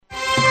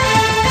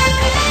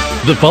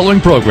The following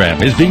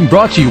program is being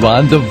brought to you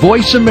on the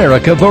Voice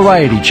America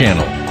Variety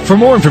Channel. For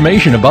more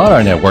information about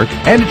our network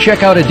and to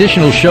check out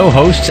additional show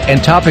hosts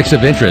and topics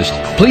of interest,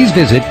 please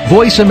visit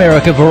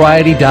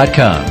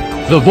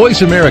VoiceAmericaVariety.com. The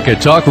Voice America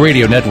Talk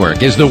Radio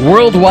Network is the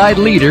worldwide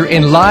leader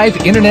in live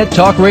Internet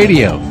talk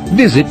radio.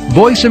 Visit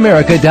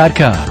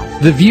VoiceAmerica.com.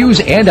 The views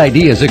and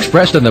ideas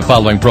expressed on the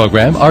following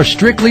program are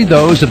strictly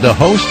those of the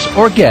hosts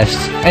or guests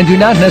and do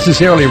not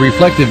necessarily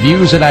reflect the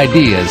views and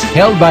ideas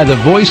held by the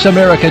Voice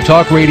America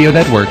Talk Radio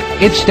Network,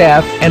 its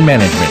staff, and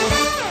management.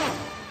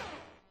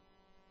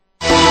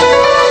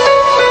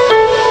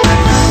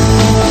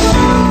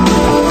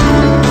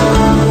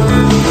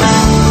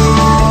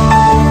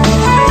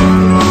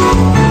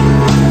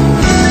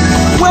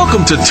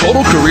 Welcome to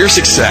Total Career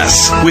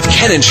Success with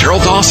Ken and Cheryl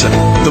Dawson.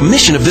 The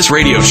mission of this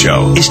radio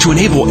show is to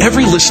enable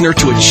every listener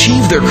to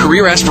achieve their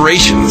career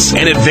aspirations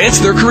and advance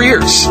their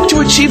careers, to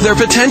achieve their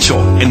potential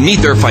and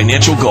meet their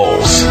financial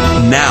goals.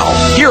 Now,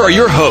 here are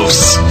your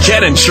hosts,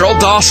 Ken and Cheryl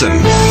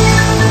Dawson.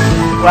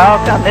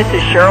 Welcome. This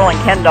is Cheryl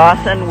and Ken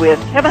Dawson with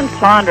Kevin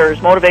Saunders,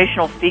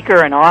 motivational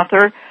speaker and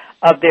author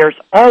of There's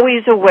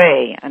Always a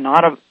Way, an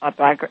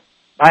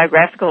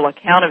autobiographical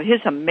account of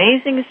his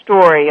amazing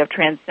story of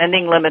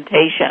transcending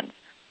limitations.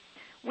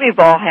 We've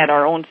all had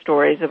our own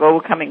stories of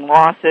overcoming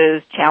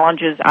losses,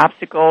 challenges,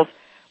 obstacles.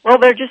 Well,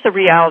 they're just a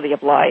reality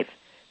of life.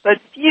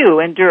 But few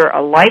endure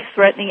a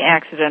life-threatening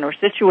accident or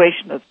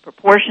situation of the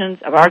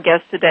proportions of our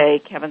guest today,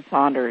 Kevin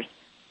Saunders.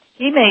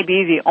 He may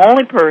be the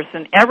only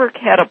person ever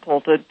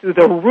catapulted through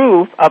the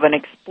roof of an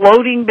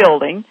exploding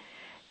building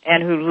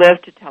and who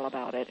lived to tell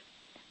about it.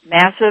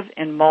 Massive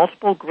and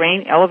multiple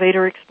grain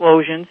elevator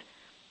explosions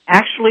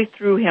actually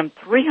threw him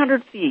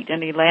 300 feet,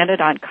 and he landed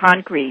on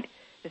concrete,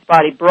 his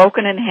body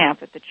broken in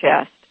half at the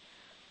chest.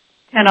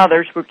 10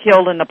 others were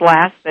killed in the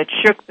blast that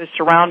shook the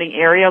surrounding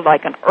area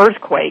like an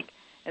earthquake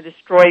and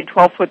destroyed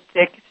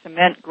 12-foot-thick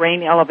cement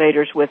grain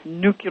elevators with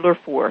nuclear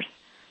force.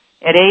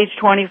 At age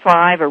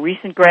 25, a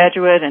recent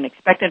graduate and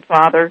expectant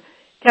father,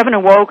 Kevin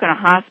awoke in a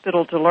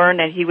hospital to learn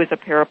that he was a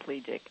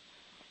paraplegic.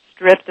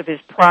 Stripped of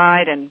his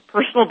pride and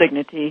personal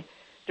dignity,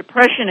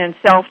 depression and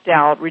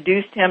self-doubt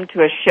reduced him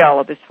to a shell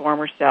of his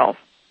former self.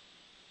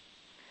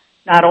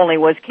 Not only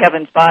was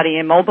Kevin's body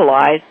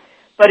immobilized,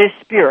 but his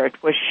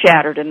spirit was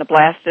shattered in the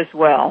blast as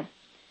well.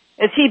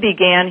 As he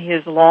began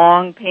his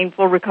long,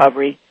 painful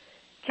recovery,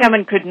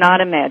 Kevin could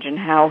not imagine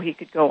how he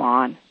could go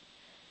on,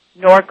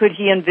 nor could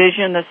he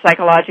envision the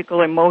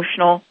psychological,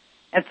 emotional,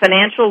 and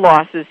financial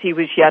losses he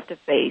was yet to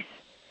face.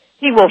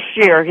 He will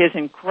share his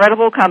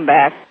incredible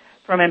comeback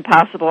from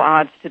impossible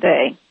odds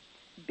today.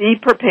 Be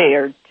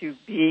prepared to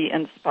be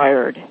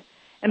inspired.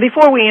 And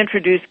before we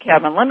introduce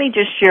Kevin, let me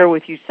just share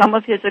with you some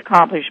of his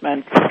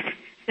accomplishments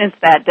since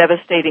that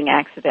devastating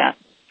accident.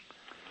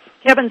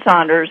 Kevin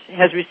Saunders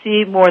has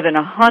received more than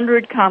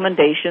 100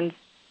 commendations,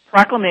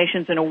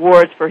 proclamations, and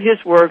awards for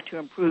his work to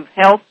improve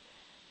health,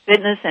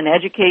 fitness, and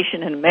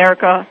education in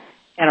America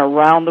and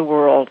around the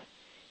world.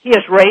 He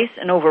has raced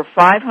in over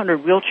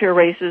 500 wheelchair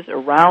races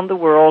around the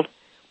world,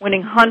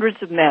 winning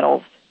hundreds of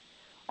medals.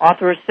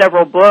 Author of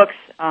several books,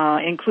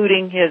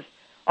 including his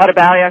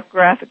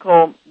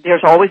autobiographical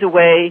There's Always a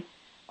Way,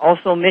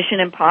 also Mission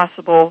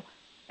Impossible,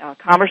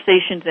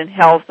 Conversations in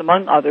Health,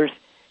 among others.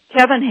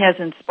 Kevin has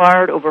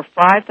inspired over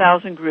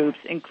 5,000 groups,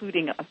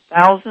 including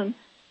 1,000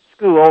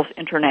 schools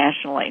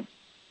internationally.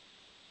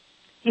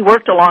 He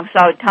worked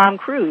alongside Tom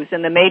Cruise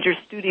in the major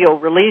studio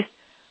release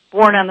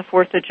Born on the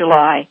 4th of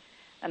July,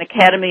 an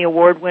Academy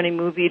Award-winning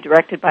movie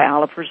directed by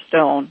Oliver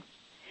Stone.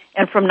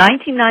 And from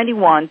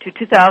 1991 to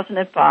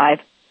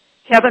 2005,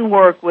 Kevin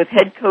worked with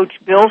head coach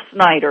Bill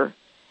Snyder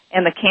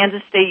and the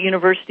Kansas State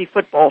University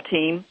football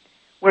team,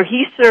 where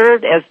he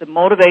served as the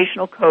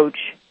motivational coach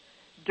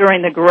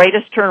during the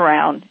greatest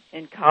turnaround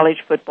in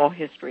college football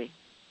history.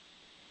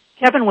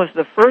 Kevin was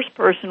the first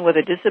person with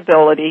a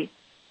disability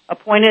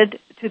appointed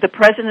to the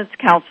President's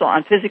Council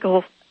on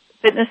Physical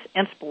Fitness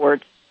and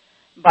Sports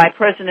by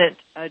President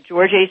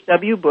George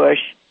H.W. Bush,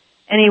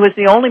 and he was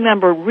the only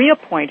member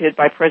reappointed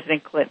by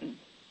President Clinton.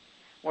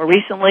 More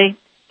recently,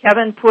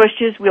 Kevin pushed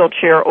his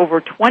wheelchair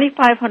over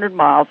 2,500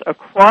 miles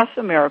across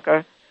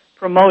America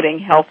promoting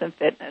health and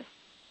fitness.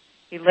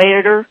 He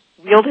later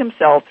wheeled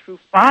himself through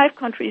 5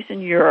 countries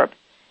in Europe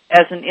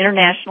as an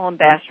international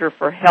ambassador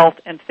for health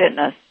and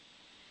fitness.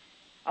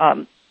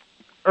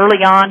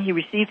 Early on, he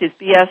received his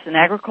B.S. in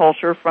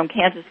agriculture from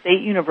Kansas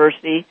State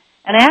University,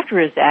 and after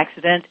his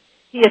accident,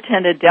 he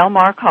attended Del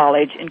Mar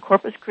College in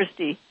Corpus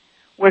Christi,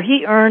 where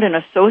he earned an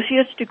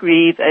associate's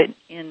degree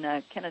in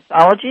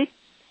kinesiology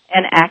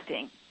and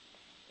acting.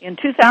 In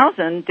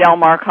 2000, Del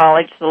Mar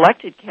College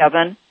selected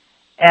Kevin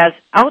as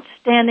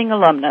outstanding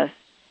alumnus,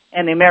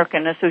 and the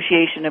American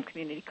Association of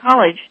Community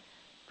College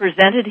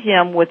presented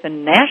him with a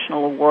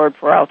national award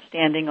for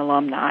outstanding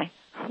alumni.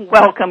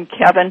 Welcome,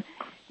 Kevin.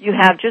 You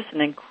have just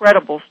an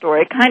incredible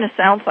story. It kind of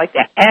sounds like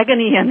the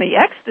agony and the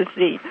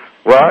ecstasy.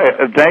 Well,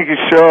 thank you,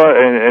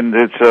 Cheryl, and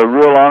it's a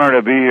real honor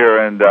to be here,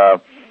 and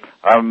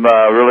I'm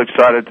really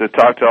excited to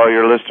talk to all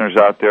your listeners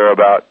out there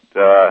about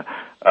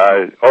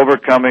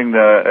overcoming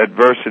the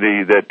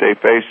adversity that they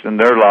face in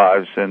their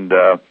lives. And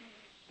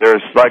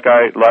there's, like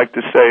I like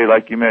to say,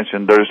 like you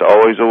mentioned, there's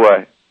always a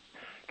way.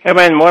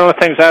 Kevin, one of the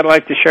things I'd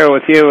like to share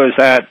with you is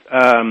that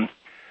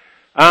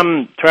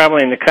I'm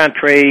traveling the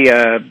country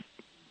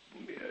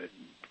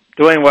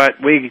doing what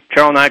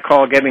Cheryl and I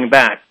call giving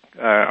back.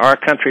 Our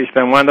country's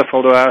been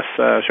wonderful to us.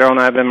 Cheryl and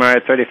I have been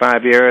married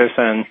 35 years,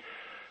 and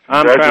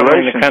I'm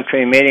traveling the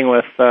country meeting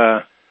with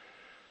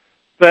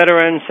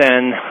veterans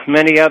and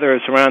many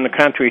others around the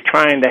country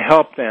trying to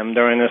help them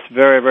during this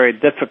very, very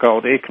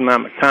difficult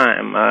economic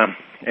time.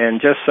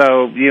 And just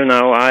so you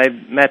know, I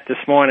met this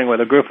morning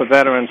with a group of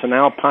veterans in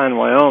Alpine,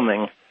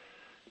 Wyoming,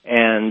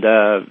 and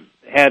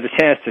had the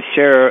chance to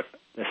share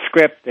the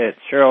script that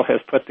Cheryl has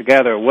put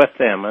together with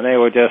them, and they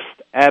were just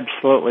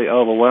absolutely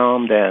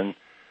overwhelmed and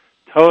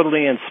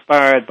totally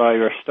inspired by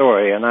your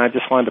story, and I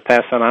just wanted to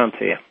pass that on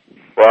to you.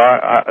 Well,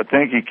 I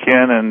thank you,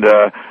 Ken, and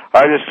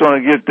I just want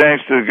to give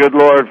thanks to the good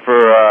Lord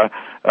for,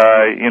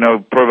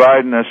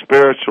 providing a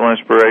spiritual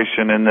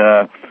inspiration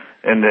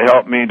and to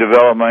help me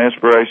develop my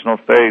inspirational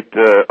faith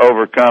to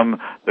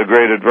overcome the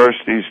great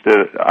adversities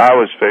that I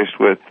was faced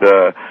with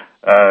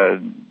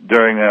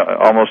during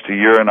almost a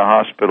year in a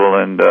hospital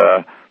and,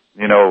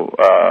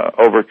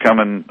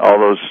 overcoming all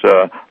those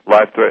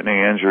life-threatening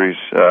injuries.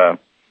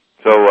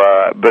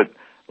 But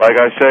like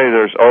I say,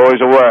 there's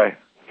always a way.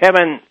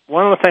 Kevin,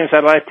 one of the things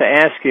I'd like to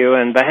ask you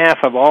in behalf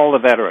of all the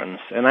veterans,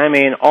 and I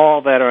mean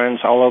all veterans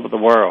all over the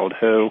world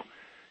who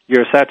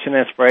you're such an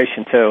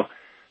inspiration to,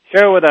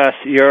 share with us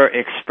your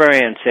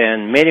experience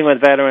in meeting with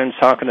veterans,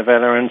 talking to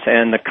veterans,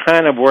 and the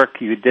kind of work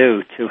you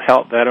do to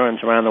help veterans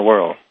around the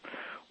world.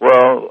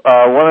 Well,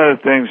 one of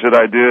the things that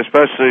I do,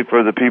 especially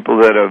for the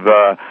people that have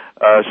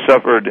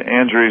suffered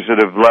injuries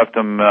that have left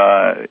them,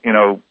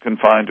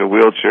 confined to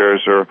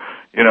wheelchairs or,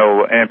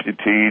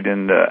 amputated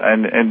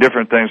and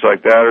different things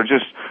like that, or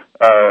just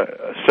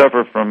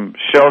suffer from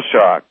shell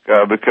shock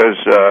because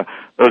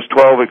those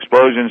 12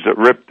 explosions that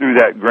ripped through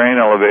that grain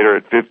elevator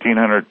at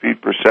 1,500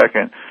 feet per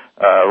second.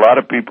 A lot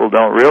of people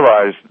don't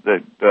realize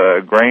that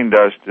grain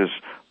dust is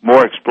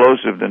more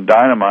explosive than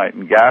dynamite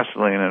and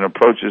gasoline and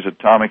approaches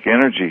atomic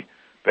energy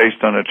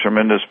based on a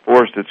tremendous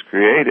force that's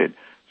created.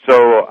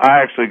 So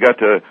I actually got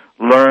to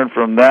learn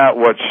from that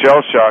what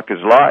shell shock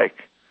is like.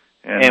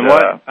 And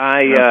what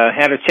I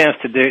had a chance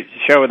to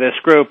share with this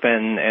group,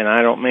 and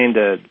I don't mean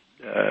to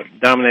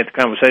dominate the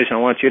conversation, I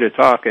want you to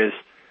talk, is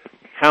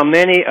how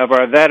many of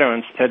our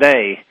veterans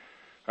today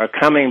are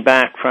coming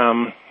back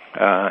from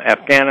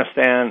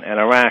Afghanistan and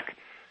Iraq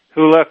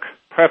who look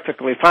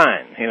perfectly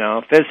fine.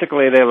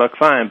 Physically they look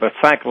fine, but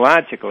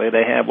psychologically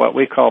they have what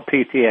we call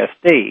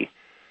PTSD.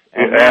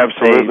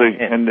 Absolutely.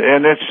 And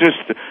it's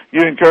just,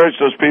 you encourage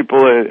those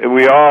people.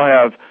 We all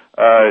have,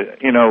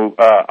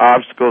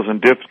 obstacles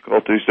and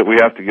difficulties that we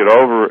have to get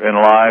over in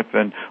life,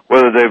 and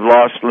whether they've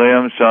lost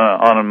limbs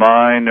on a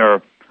mine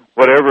or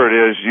whatever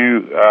it is,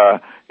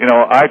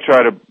 I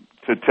try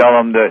to tell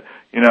them that,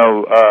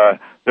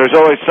 there's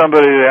always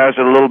somebody that has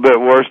it a little bit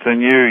worse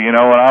than you.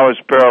 When I was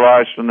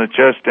paralyzed from the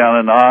chest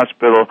down in the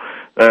hospital,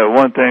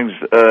 one thing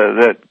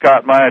that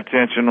caught my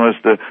attention was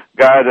the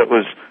guy that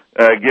was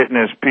getting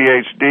his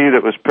PhD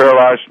that was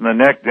paralyzed from the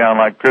neck down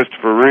like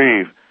Christopher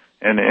Reeve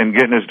and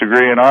getting his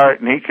degree in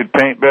art, and he could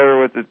paint better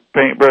with the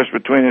paintbrush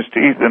between his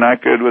teeth than I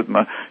could with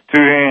my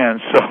two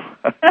hands. So,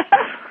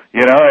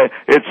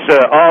 it's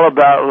all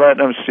about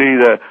letting them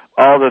see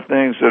all the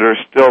things that are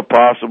still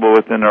possible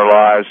within their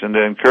lives and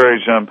to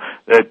encourage them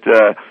that,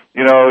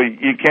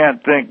 you can't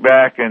think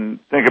back and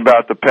think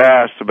about the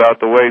past, about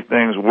the way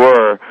things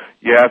were.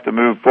 You have to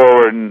move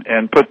forward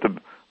and put the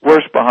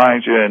worst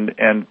behind you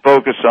and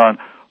focus on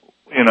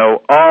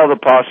all the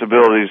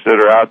possibilities that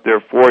are out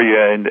there for you,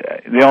 and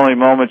the only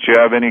moment you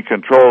have any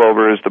control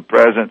over is the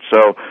present.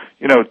 So,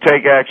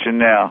 take action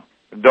now.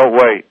 Don't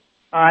wait.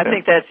 I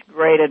think that's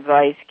great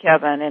advice,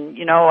 Kevin. And,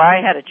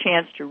 I had a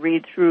chance to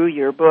read through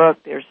your book.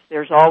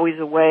 There's always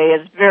a way.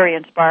 It's very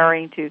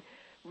inspiring to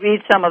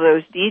read some of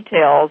those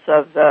details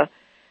of the,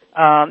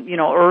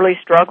 early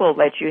struggle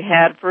that you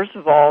had, first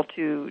of all,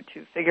 to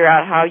figure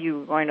out how you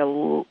were going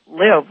to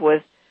live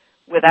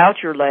without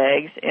your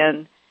legs.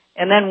 And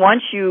then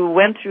once you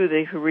went through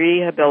the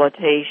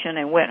rehabilitation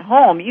and went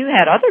home, you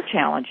had other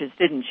challenges,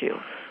 didn't you?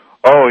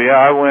 Oh, yeah,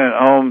 I went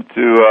home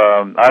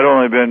to, I'd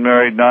only been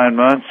married 9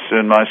 months,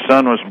 and my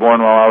son was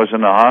born while I was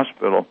in the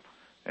hospital.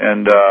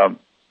 And,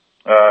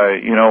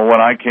 when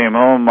I came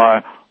home,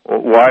 my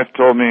wife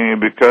told me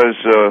because,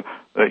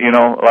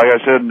 like I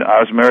said,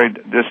 I was married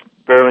just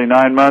barely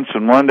 9 months,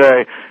 and one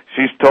day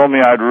she told me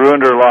I'd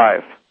ruined her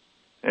life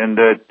and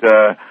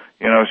that,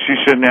 she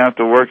shouldn't have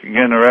to work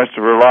again the rest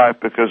of her life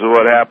because of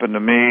what happened to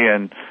me.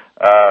 And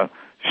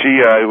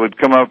she would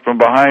come up from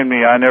behind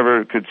me. I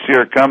never could see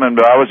her coming,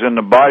 but I was in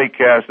the body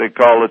cast they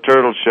call the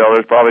turtle shell.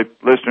 There's probably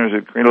listeners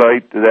that can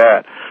relate to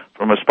that.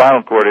 From a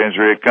spinal cord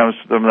injury, it comes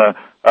from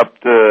up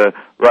to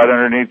right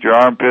underneath your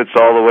armpits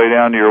all the way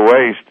down to your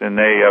waist, and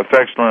they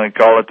affectionately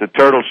call it the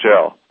turtle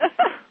shell.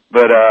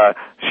 but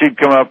she'd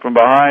come up from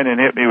behind and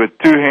hit me with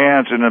two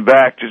hands in the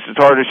back just as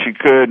hard as she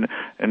could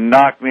and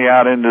knock me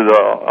out into the,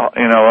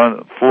 on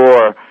the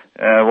floor.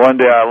 One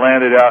day I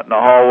landed out in the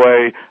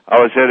hallway. I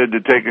was headed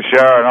to take a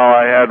shower, and all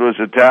I had was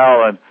a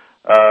towel and,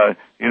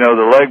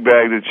 the leg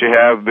bag that you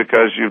have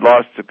because you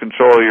lost the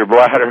control of your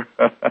bladder.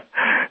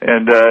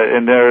 and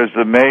there was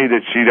the maid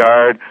that she'd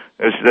hired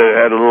that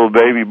had a little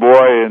baby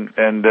boy,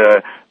 and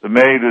the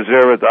maid was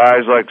there with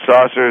eyes like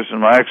saucers, and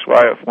my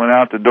ex-wife went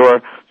out the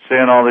door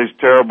saying all these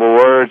terrible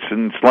words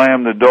and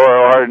slammed the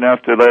door hard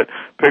enough to let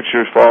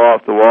pictures fall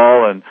off the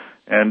wall, and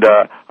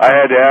I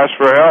had to ask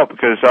for help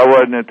because I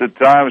wasn't at the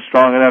time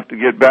strong enough to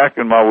get back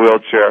in my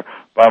wheelchair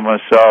by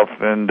myself.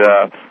 And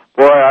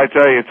boy, I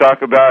tell you,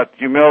 talk about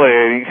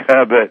humiliating,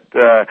 but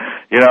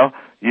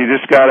you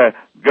just got to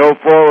go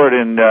forward,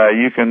 and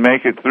you can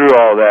make it through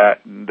all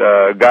that, and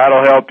God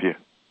will help you.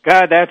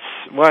 God, that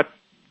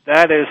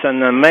is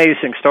an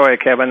amazing story,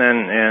 Kevin,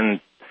 and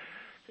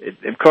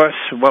of course,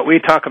 what we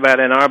talk about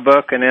in our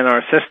book and in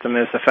our system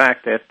is the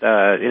fact that,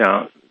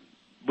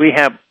 we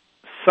have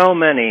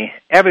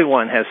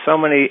everyone has so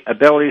many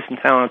abilities and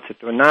talents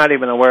that we're not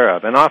even aware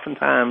of. And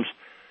oftentimes,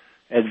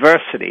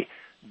 adversity,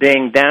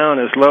 being down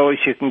as low as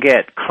you can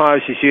get,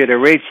 causes you to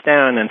reach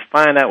down and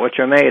find out what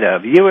you're made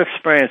of. You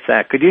experienced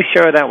that. Could you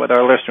share that with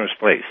our listeners,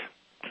 please?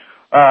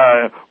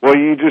 Well,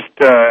 you just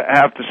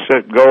have to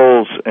set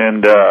goals.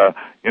 And, I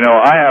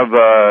have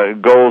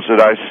goals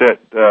that I set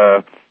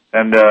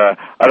and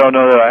I don't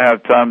know that I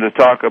have time to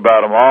talk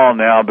about them all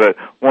now, but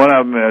one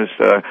of them is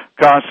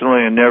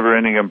constantly and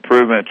never-ending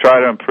improvement.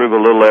 Try to improve a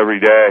little every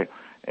day.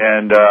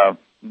 And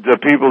the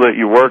people that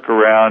you work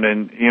around,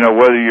 and,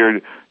 whether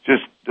you're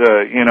just,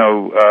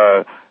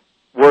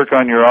 work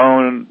on your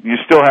own, you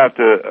still have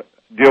to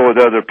deal with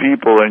other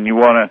people, and you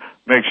want to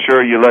make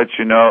sure you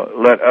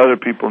let other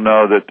people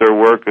know that their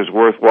work is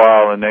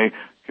worthwhile and they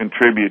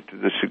contribute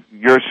to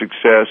your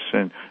success,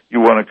 and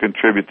you want to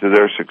contribute to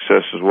their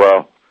success as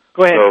well.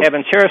 Go ahead,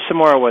 Kevin. Share some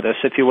more with us,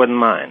 if you wouldn't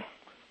mind.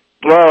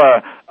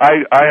 Well,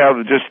 I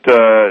have just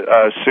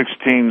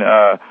 16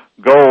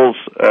 goals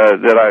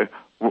that I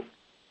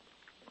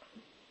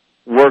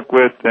work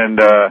with,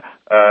 and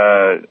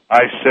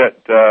I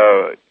set,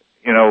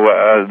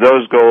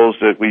 those goals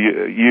that we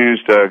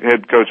used,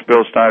 head coach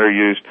Bill Snyder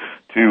used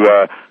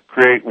to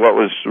create what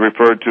was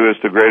referred to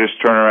as the greatest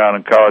turnaround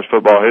in college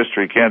football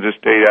history. Kansas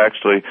State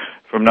actually,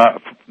 from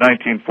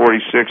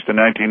 1946 to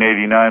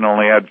 1989,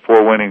 only had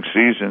 4 winning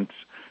seasons.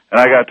 And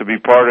I got to be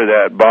part of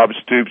that. Bob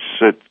Stoops,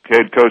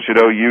 head coach at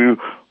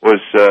OU, was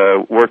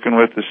working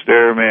with the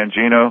Stair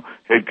Mangino,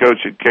 head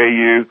coach at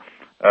KU,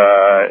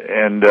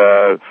 and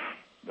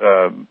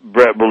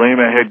Brett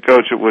Belima, head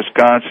coach at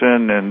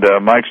Wisconsin, and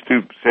Mike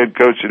Stoops, head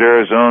coach at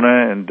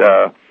Arizona, and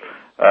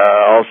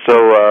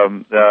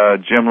also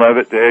Jim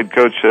Levitt, the head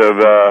coach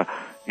of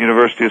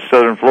University of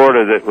Southern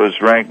Florida, that was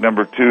ranked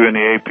number 2 in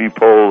the AP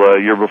poll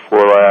year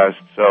before last.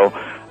 So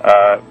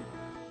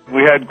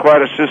we had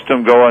quite a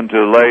system going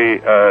to lay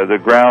the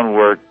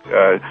groundwork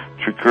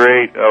to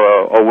create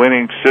a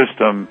winning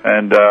system,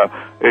 and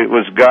it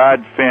was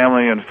God,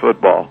 family, and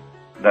football.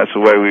 That's the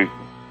way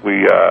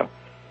we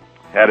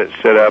had it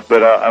set up.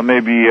 But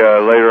maybe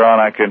later on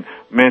I can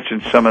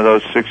mention some of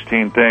those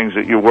 16 things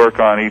that you work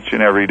on each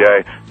and every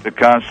day to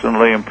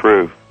constantly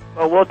improve.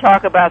 Well, we'll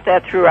talk about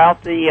that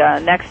throughout the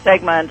next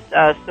segment,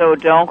 so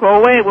don't go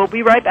away. We'll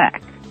be right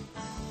back.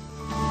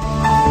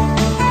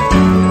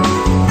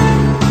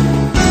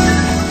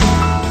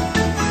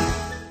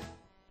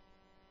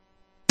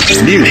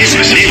 News.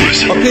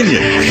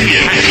 Opinion.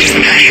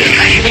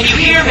 Can you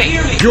hear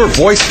me? Your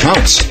voice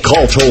counts.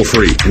 Call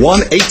toll-free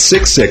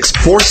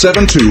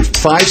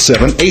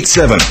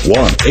 1-866-472-5787.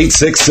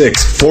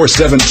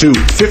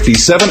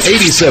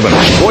 1-866-472-5787.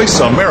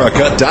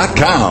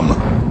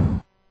 VoiceAmerica.com.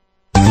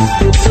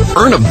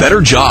 Earn a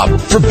better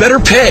job for better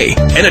pay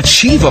and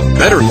achieve a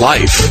better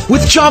life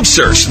with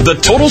JobSearch, the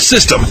total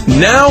system,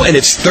 now in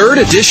its 3rd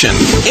edition,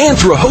 and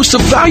through a host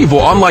of valuable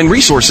online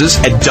resources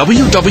at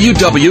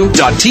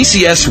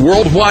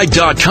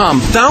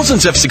www.tcsworldwide.com.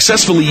 Thousands have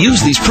successfully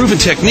used these proven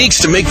techniques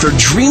to make their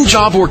dream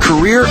job or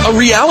career a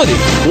reality.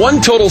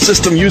 One total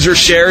system user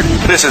shared,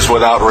 "This is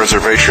without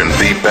reservation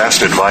the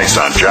best advice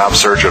on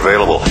JobSearch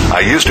available.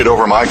 I used it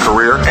over my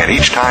career and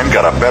each time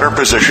got a better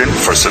position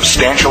for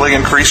substantially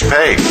increased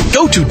pay."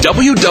 Go to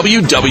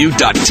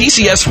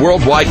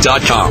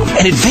www.tcsworldwide.com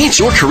and advance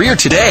your career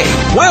today.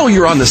 While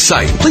you're on the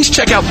site, please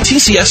check out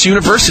TCS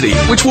University,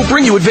 which will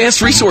bring you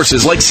advanced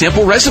resources like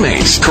sample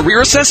resumes,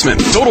 career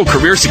assessment, total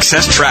career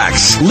success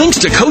tracks, links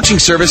to coaching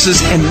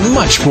services, and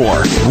much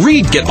more.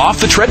 Read Get Off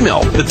the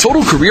Treadmill, the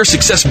Total Career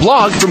Success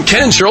blog from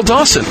Ken and Cheryl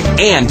Dawson.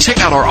 And check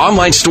out our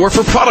online store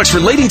for products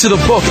relating to the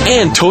book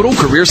and Total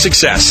Career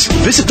Success.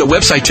 Visit the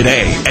website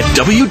today at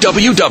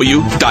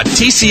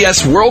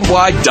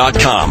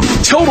www.tcsworldwide.com.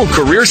 Total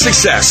Career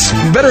Success.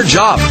 Better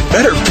job,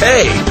 better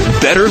pay,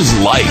 better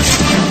life.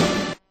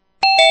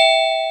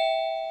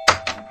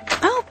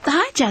 Oh,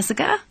 hi,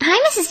 Jessica. Hi,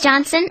 Mrs.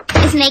 Johnson.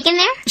 Is Megan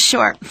there?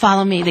 Sure.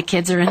 Follow me. The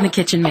kids are in the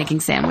kitchen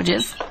making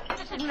sandwiches.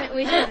 I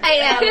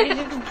know.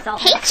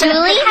 Hey,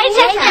 Julie.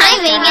 Hi,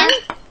 Megan.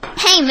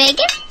 Hey,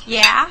 Megan.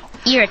 Yeah?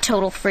 You're a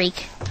total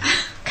freak.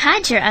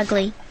 God, you're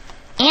ugly.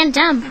 And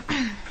dumb.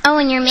 Oh,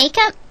 and your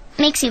makeup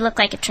makes you look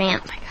like a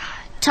tramp. Oh my God.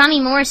 Tommy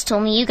Morris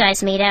told me you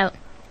guys made out.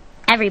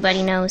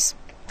 Everybody knows.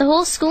 The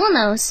whole school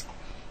knows.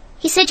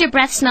 He said your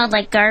breath smelled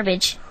like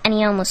garbage, and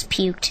he almost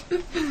puked.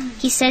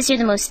 He says you're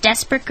the most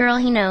desperate girl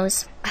he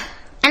knows.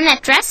 And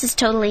that dress is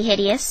totally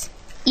hideous.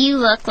 You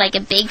look like a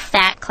big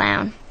fat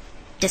clown.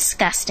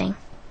 Disgusting.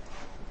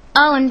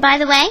 Oh, and by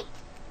the way,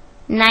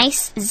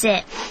 nice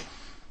zit.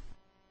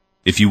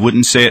 If you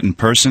wouldn't say it in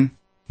person,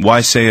 why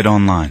say it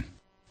online?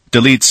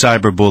 Delete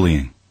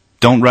cyberbullying.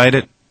 Don't write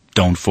it,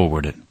 don't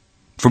forward it.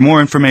 For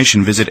more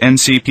information, visit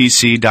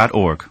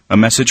ncpc.org. A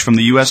message from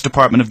the U.S.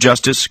 Department of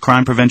Justice,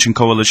 Crime Prevention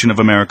Coalition of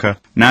America,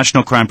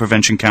 National Crime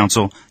Prevention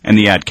Council, and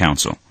the Ad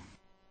Council.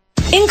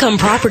 Income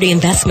Property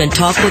Investment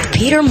Talk with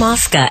Peter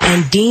Mosca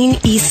and Dean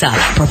Issa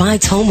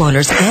provides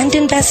homeowners and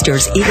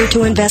investors eager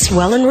to invest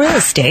well in real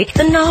estate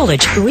the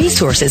knowledge,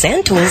 resources,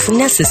 and tools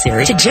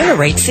necessary to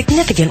generate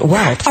significant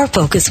wealth. Our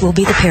focus will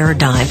be the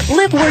paradigm.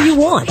 Live where you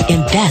want.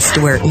 Invest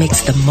where it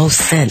makes the most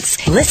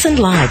sense. Listen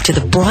live to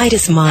the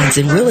brightest minds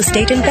in real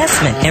estate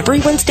investment every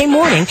Wednesday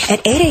morning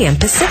at 8 a.m.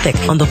 Pacific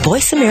on the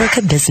Voice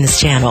America Business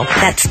Channel.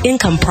 That's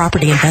Income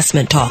Property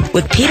Investment Talk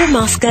with Peter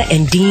Mosca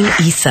and Dean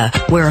Issa,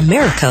 where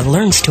America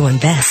learns to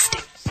invest.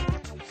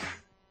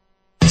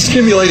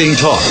 Stimulating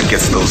talk.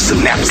 Gets those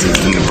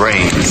synapses in the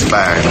brain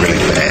firing really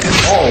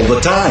fast. All the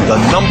time. The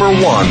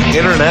 #1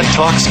 Internet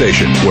talk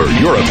station where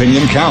your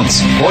opinion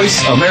counts.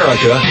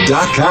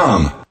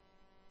 VoiceAmerica.com.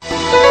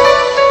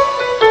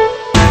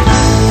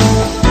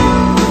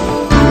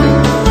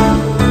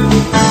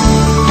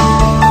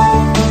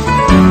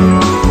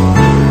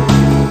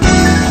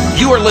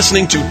 You are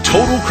listening to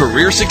Total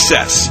Career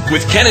Success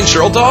with Ken and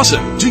Cheryl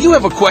Dawson. Do you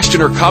have a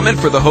question or comment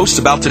for the hosts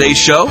about today's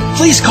show?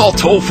 Please call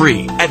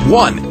toll-free at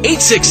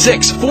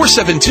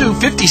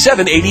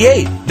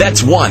 1-866-472-5788.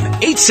 That's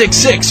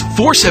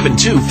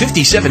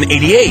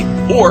 1-866-472-5788.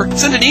 Or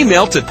send an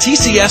email to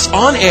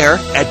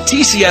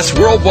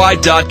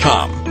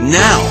tcsonair@tcsworldwide.com.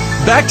 Now,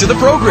 back to the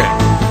program.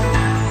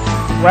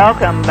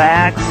 Welcome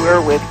back.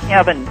 We're with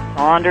Kevin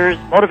Saunders,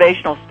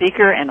 motivational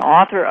speaker and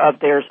author of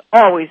There's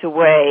Always a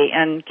Way.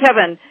 And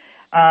Kevin,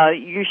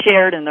 you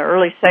shared in the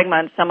early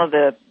segment some of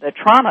the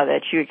trauma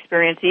that you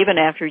experienced even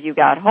after you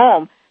got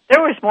home.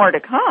 There was more to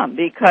come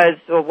because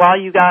while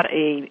you got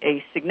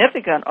a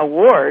significant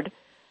award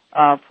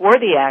for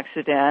the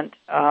accident,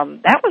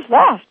 that was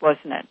lost,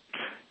 wasn't it?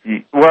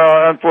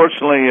 Well,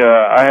 unfortunately,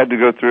 I had to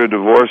go through a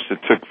divorce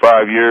that took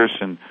 5 years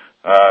and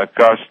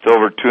cost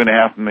over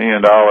 $2.5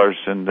 million,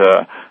 and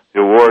the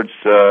award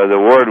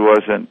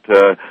wasn't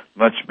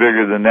much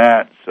bigger than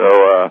that.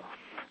 So,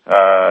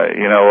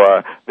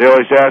 they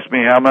always ask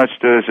me how much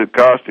does it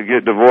cost to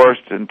get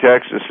divorced in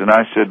Texas, and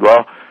I said,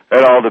 well,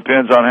 that all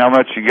depends on how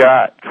much you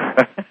got,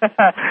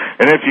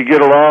 and if you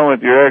get along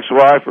with your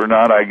ex-wife or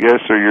not, I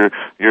guess, or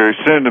your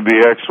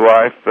soon-to-be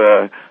ex-wife.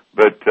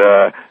 But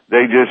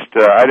they just,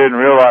 I didn't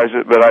realize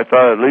it, but I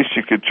thought at least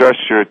you could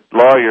trust your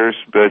lawyers.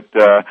 But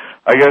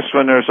I guess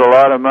when there's a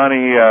lot of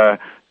money,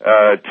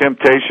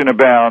 temptation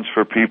abounds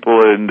for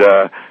people, and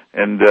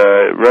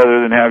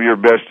rather than have your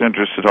best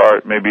interests at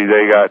heart, maybe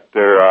they got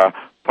their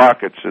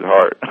pockets at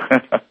heart.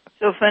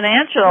 So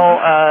financial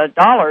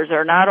dollars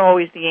are not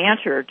always the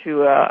answer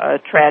to a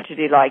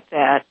tragedy like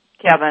that,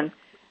 Kevin.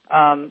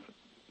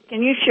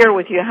 Can you share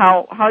with you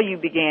how you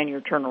began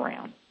your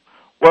turnaround?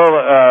 Well,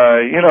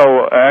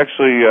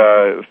 actually,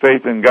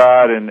 faith in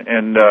God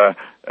and the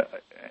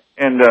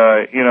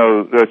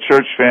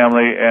church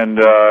family and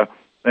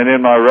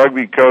then my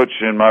rugby coach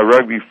and my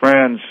rugby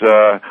friends,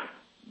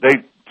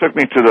 they took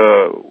me to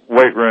the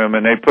weight room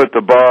and they put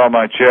the bar on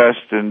my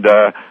chest and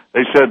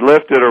they said,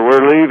 lift it or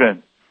we're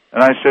leaving.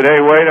 And I said, hey,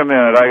 wait a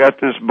minute, I got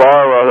this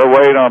bar of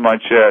weight on my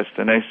chest.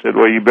 And they said,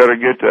 well, you better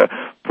get to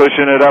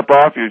pushing it up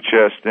off your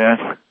chest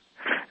then.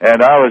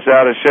 And I was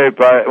out of shape.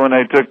 When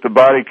they took the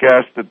body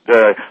cast that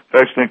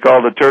affectionately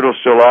called the turtle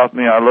shell off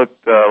me, I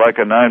looked like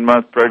a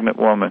 9-month pregnant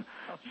woman.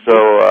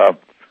 So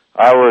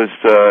I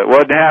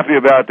wasn't happy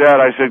about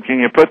that. I said, can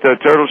you put the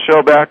turtle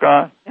shell back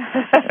on?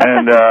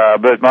 And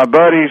but my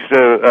buddies,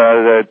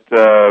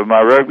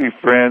 my rugby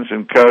friends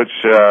and coach,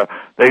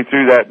 they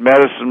threw that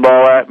medicine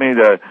ball at me,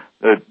 the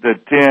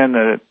 10,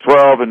 the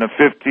 12, and the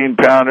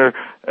 15-pounder.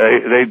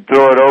 They'd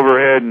throw it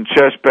overhead and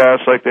chest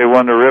pass like they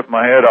wanted to rip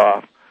my head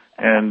off.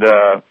 And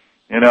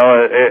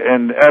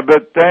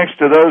but thanks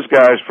to those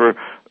guys for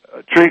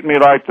treating me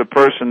like the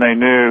person they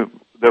knew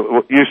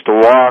that used to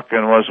walk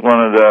and was one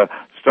of the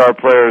star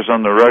players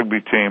on the rugby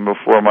team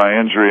before my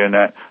injury in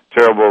that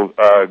terrible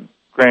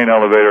grain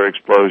elevator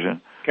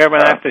explosion.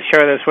 Kevin, I have to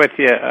share this with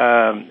you.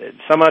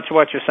 So much of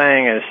what you're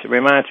saying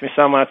reminds me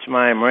so much of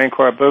my Marine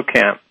Corps boot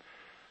camp.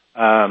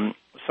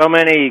 So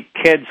many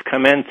kids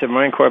come into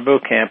Marine Corps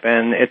boot camp,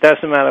 and it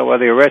doesn't matter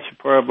whether you're rich or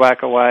poor,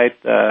 black or white.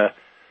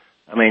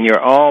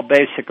 You're all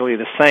basically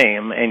the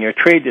same, and you're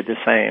treated the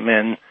same.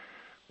 And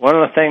one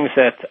of the things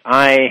that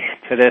I,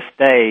 to this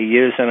day,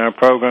 use in our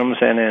programs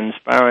and in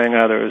inspiring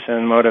others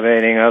and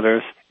motivating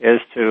others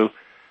is to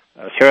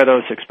share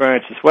those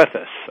experiences with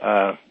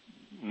us,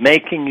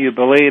 making you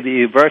believe that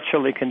you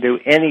virtually can do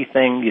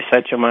anything you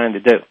set your mind to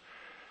do.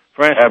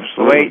 For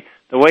instance,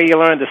 the way you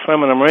learn to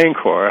swim in the Marine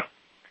Corps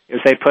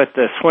is they put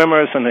the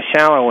swimmers in the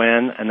shallow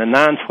end and the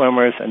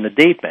non-swimmers in the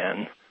deep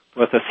end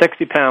with a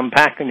 60-pound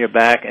pack on your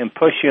back and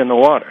push you in the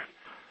water.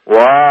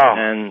 Wow.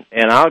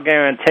 And I'll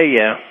guarantee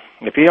you,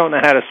 if you don't know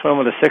how to swim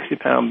with a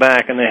 60-pound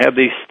back and they have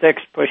these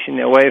sticks pushing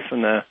you away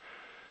from the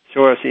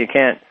shore so you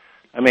can't,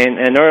 and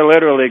there are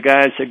literally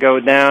guys that go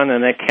down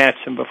and they catch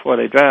them before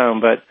they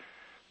drown, but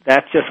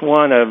that's just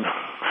one of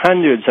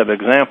hundreds of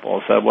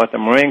examples of what the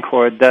Marine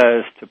Corps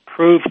does to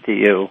prove to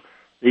you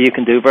that you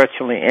can do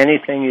virtually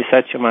anything you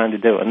set your mind to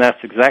do, and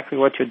that's exactly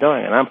what you're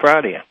doing, and I'm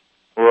proud of you.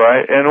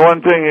 Right, and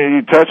one thing that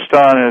you touched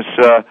on is,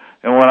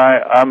 and when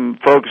I'm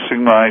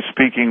focusing my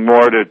speaking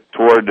more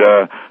toward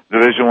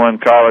Division I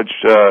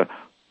college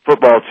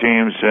football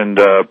teams and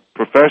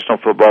professional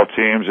football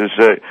teams, is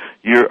that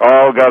you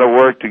all got to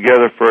work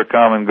together for a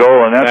common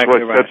goal, and that's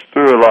exactly what cuts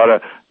through a lot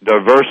of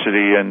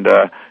diversity and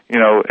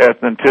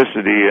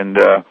ethnicity and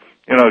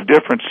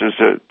differences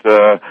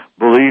that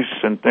beliefs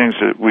and things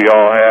that we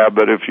all have.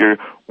 But if you're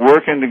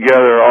working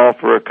together all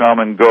for a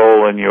common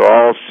goal and you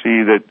all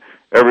see that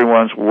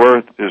everyone's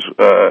work is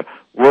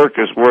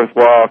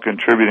worthwhile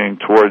contributing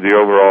toward the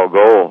overall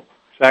goal,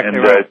 exactly,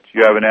 and that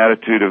you have an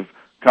attitude of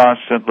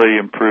constantly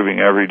improving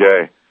every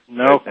day.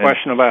 No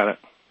question about it.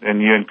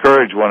 And you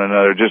encourage one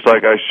another, just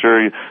like I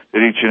assure you that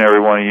each and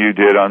every one of you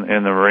did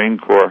in the Marine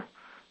Corps.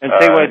 And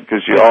see what,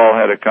 because you all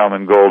had a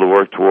common goal to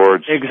work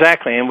towards.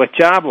 Exactly, and with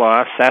job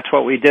loss, that's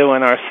what we do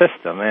in our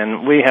system.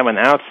 And we have an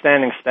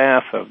outstanding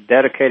staff of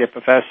dedicated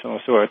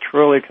professionals who are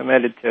truly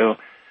committed to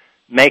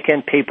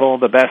making people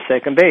the best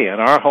they can be.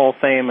 And our whole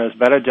theme is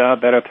better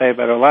job, better pay,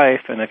 better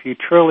life. And if you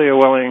truly are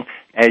willing,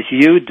 as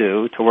you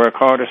do, to work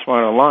harder,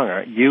 smarter,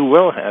 longer, you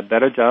will have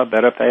better job,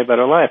 better pay,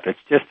 better life. It's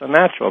just a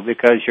natural,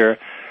 because you're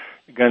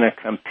going to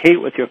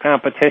compete with your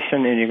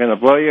competition, and you're going to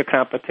blow your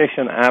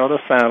competition out of the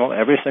saddle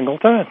every single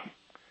time.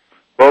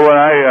 Well, when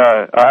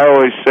I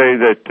always say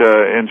that,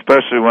 and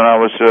especially when I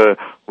was a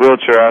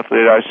wheelchair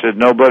athlete, I said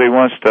nobody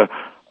wants to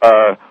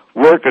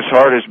work as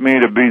hard as me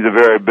to be the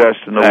very best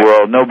in the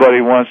world.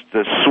 Nobody wants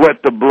to sweat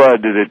the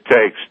blood that it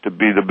takes to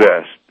be the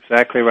best.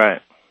 Exactly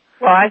right.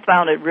 Well, I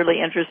found it really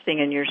interesting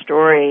in your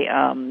story,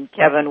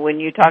 Kevin,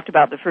 when you talked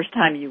about the first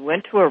time you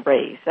went to a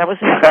race. That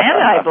was in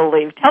Atlanta, I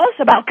believe. Tell us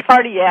about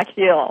Cardiac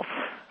Hill.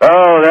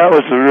 Oh, that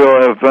was a real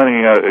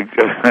funny.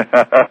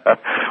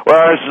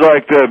 Well, it's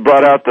like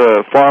brought out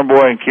the farm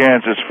boy in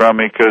Kansas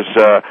from me, because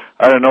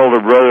I had an older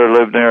brother who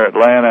lived near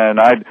Atlanta, and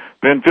I'd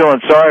been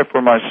feeling sorry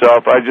for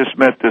myself. I just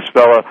met this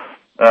fellow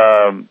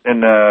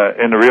in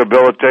the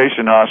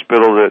rehabilitation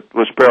hospital that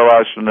was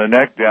paralyzed from the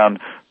neck down,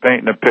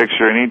 painting a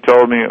picture, and he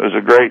told me it was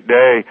a great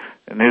day,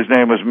 and his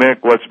name was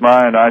Mick. What's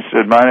mine? I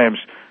said, my name's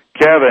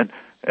Kevin.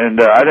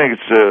 And I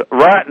think it's a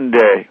rotten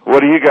day.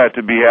 What do you got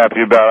to be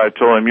happy about? I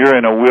told him, you're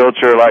in a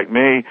wheelchair like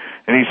me.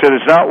 And he said,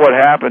 it's not what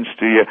happens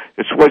to you.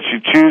 It's what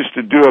you choose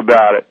to do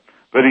about it.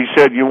 But he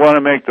said, you want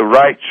to make the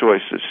right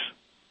choices.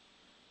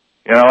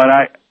 And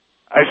I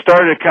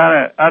started to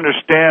kind of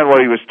understand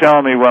what he was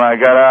telling me when I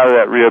got out of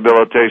that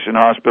rehabilitation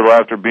hospital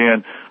after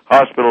being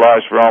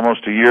hospitalized for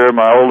almost a year.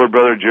 My older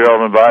brother,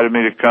 Gerald, invited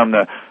me to come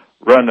to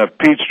run the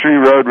Peachtree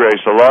Road Race,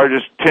 the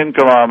largest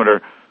 10-kilometer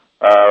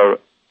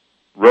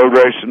road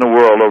race in the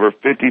world. Over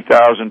 50,000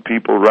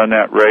 people run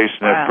that race,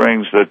 and it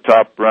brings the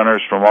top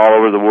runners from all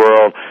over the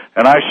world.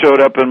 And I showed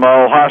up in my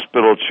old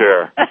hospital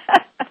chair.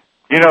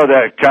 You know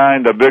that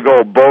kind, the big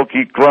old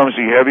bulky,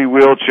 clumsy, heavy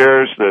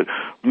wheelchairs that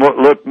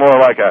look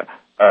more like a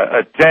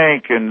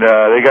tank, and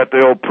they got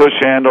the old push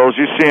handles.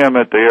 You see them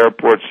at the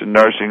airports and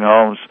nursing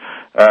homes.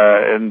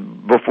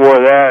 And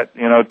before that,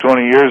 20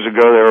 years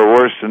ago, they were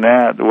worse than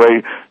that. They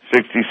weigh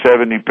 60,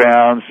 70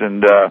 pounds,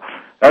 and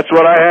that's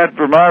what I had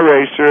for my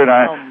racer, and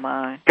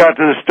I got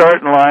to the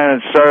starting line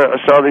and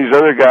saw these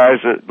other guys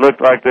that looked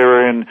like they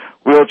were in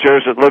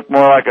wheelchairs that looked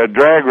more like a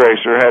drag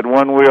racer, had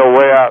one wheel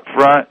way out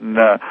front and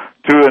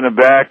two in the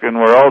back, and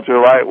were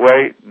ultra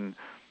lightweight. And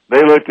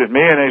they looked at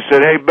me and they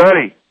said, hey,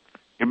 buddy,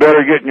 you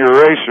better get in your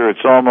racer.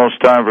 It's almost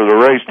time for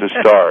the race to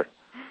start.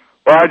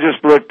 Well, I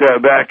just looked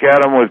back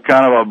at them with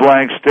kind of a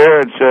blank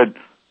stare and said,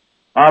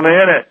 I'm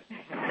in it.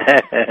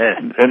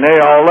 And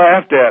they all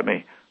laughed at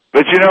me.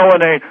 But,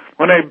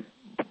 when they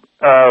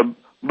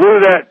blew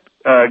that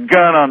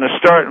gun on the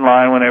starting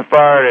line, when they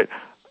fired it,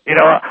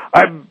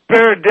 I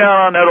bared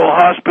down on that old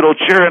hospital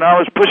chair, and I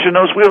was pushing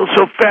those wheels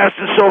so fast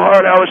and so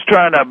hard I was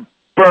trying to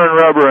burn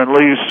rubber and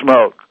leave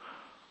smoke.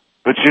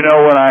 But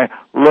when I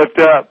looked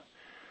up,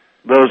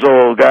 those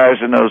old guys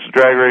in those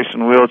drag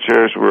racing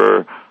wheelchairs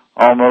were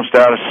almost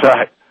out of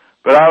sight.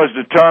 But I was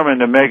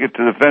determined to make it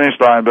to the finish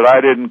line, but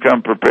I didn't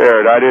come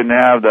prepared. I didn't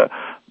have the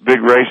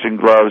big racing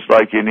gloves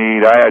like you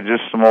need. I had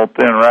just some old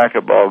thin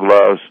racquetball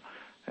gloves.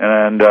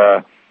 And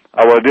I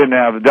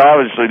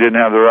obviously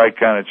didn't have the right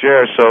kind of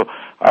chair, so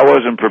I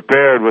wasn't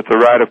prepared with the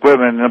right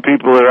equipment. And the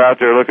people that are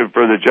out there looking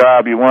for the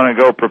job, you want to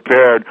go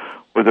prepared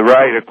with the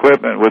right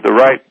equipment, with the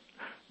right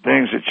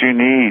things that you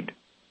need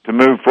to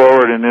move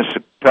forward in this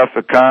tough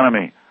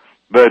economy.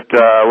 But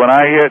when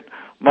I hit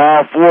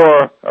mile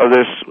 4 of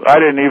this, I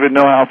didn't even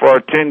know how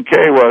far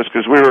 10K was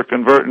because we were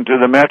converting to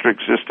the metric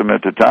system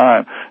at the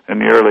time in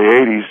the early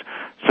 80s.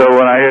 So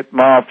when I hit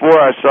mile 4,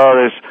 I saw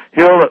this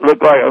hill that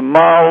looked like a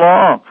mile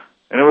long,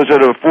 and it was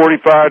at a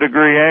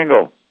 45-degree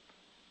angle.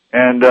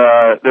 And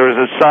there was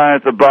a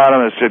sign at the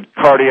bottom that said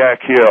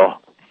Cardiac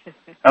Hill.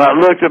 And I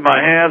looked at my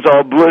hands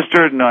all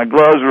blistered, and my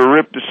gloves were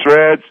ripped to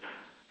shreds,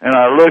 and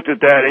I looked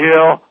at that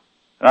hill,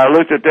 and I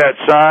looked at that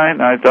sign,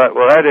 and I thought,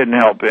 well, that didn't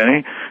help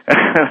any.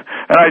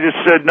 And I just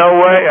said, no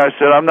way. I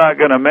said, I'm not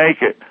going to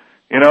make it.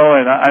 You know,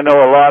 and I know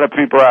a lot of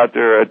people out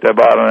there at the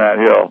bottom of that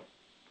hill,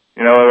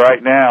 you know,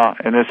 right now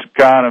in this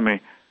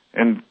economy,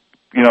 and,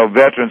 you know,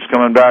 veterans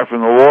coming back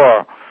from the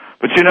war.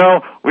 But, you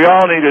know, we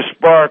all need a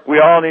spark. We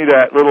all need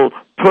that little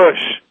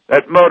push,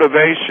 that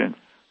motivation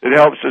that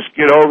helps us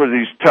get over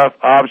these tough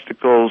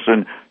obstacles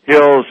and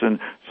hills and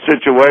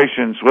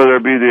situations, whether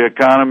it be the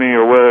economy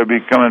or whether it be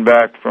coming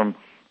back from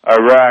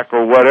Iraq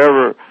or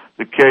whatever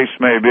the case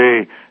may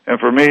be. And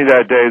for me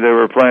that day, they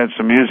were playing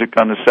some music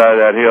on the side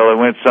of that hill. It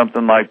went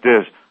something like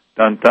this.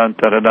 Dun, dun,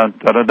 dun, dun, dun,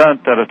 dun, dun,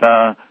 dun,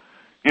 dun.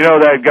 You know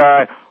that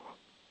guy,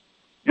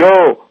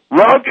 yo,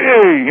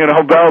 Rocky, you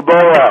know,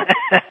 Balboa.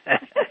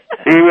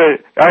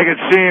 I could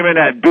see him in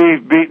that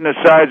beef beating the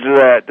sides of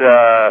that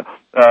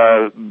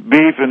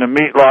beef in the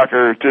meat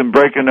locker, and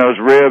breaking those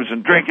ribs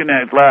and drinking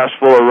that glass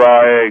full of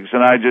raw eggs.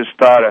 And I just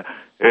thought,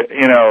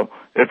 you know,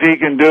 if he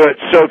can do it,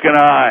 so can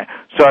I.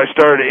 So I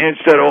started to inch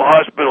that old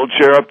hospital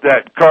chair up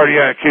that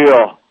cardiac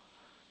hill.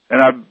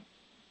 And I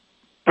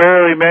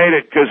barely made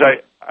it because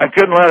I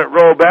couldn't let it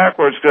roll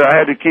backwards because I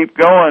had to keep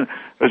going,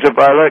 because if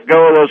I let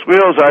go of those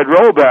wheels, I'd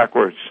roll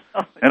backwards.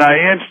 And I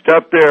inched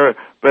up there,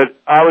 but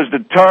I was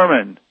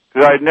determined,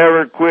 because I'd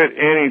never quit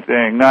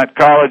anything, not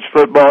college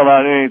football,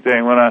 not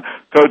anything. When a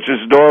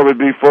coach's door would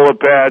be full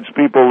of pads,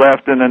 people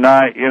left in the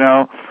night, you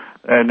know,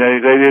 and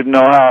they didn't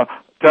know how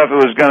tough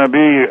it was going to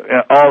be.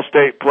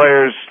 All-state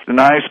players in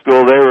high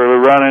school, they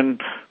were running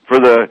for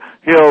the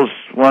hills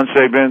once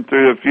they've been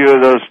through a few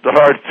of those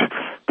hard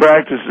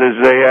practices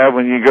they have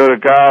when you go to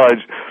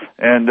college.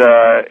 And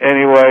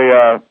anyway,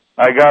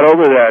 I got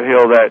over that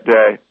hill that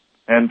day.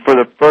 And for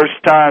the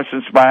first time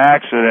since my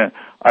accident,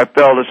 I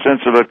felt a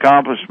sense of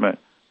accomplishment,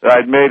 that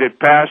I'd made it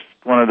past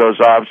one of those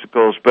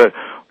obstacles. But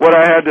what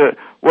I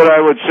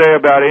would say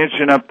about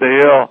inching up the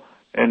hill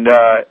and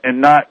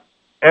not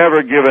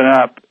ever giving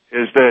up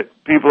is that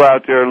people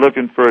out there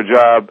looking for a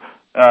job,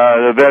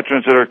 the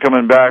veterans that are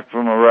coming back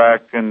from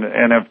Iraq and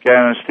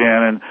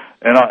Afghanistan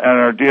and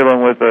are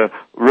dealing with a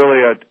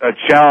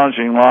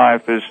challenging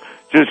life, is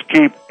just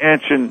keep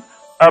inching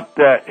up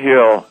that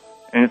hill,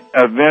 and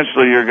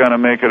eventually you're going to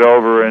make it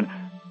over. And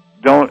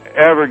don't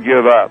ever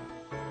give up.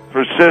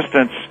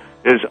 Persistence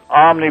is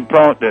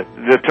omnipotent.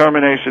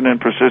 Determination and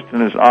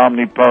persistence is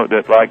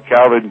omnipotent, like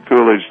Calvin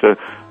Coolidge, the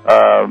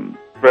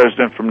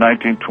president from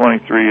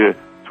 1923 to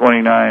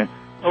 29.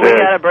 Well, we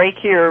got a break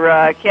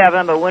here,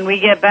 Kevin, but when we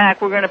get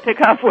back, we're going to pick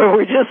up where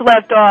we just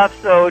left off,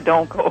 so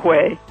don't go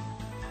away.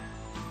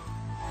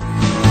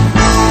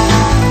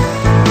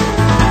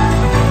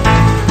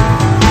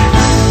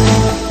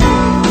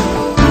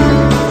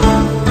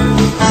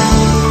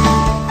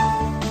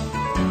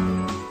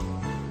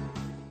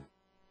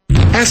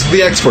 Ask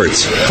the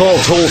experts. Call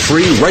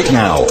toll-free right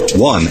now,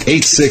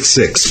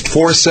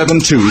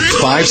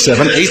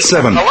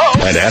 1-866-472-5787.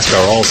 And ask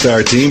our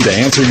All-Star team to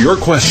answer your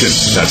question.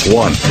 That's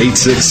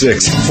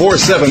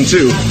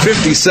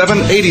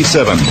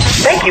 1-866-472-5787.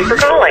 Thank you for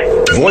calling.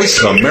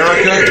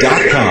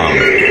 VoiceAmerica.com.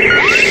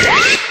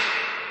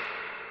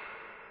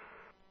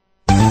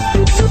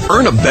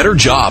 Earn a better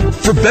job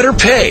for better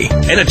pay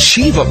and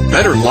achieve a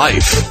better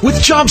life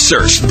with Job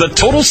Search, the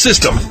total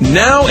system,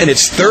 now in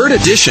its 3rd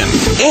edition,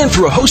 and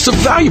through a host of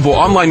valuable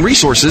online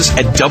resources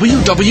at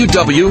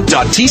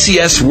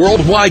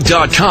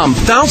www.tcsworldwide.com.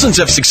 Thousands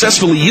have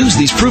successfully used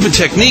these proven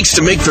techniques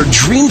to make their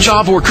dream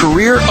job or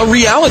career a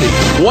reality.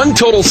 One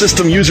total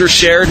system user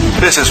shared,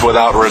 "This is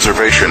without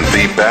reservation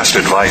the best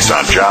advice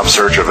on job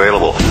search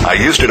available. I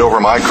used it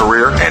over my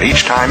career and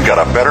each time got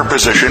a better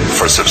position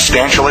for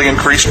substantially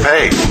increased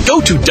pay."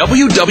 Go to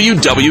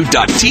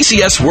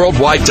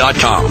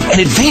www.tcsworldwide.com and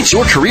advance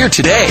your career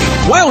today.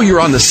 While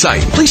you're on the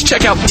site, please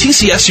check out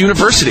TCS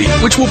University,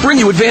 which will bring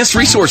you advanced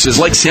resources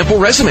like sample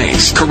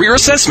resumes, career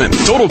assessment,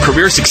 total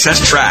career success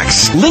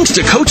tracks, links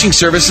to coaching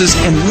services,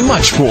 and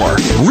much more.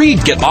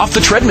 Read Get Off the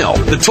Treadmill,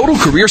 the Total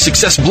Career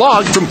Success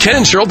blog from Ken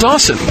and Cheryl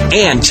Dawson,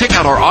 and check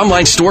out our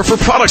online store for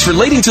products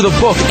relating to the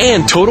book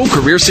and Total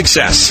Career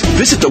Success.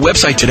 Visit the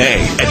website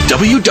today at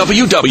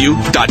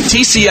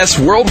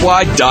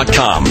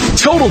www.tcsworldwide.com.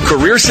 Total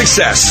Career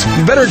Success.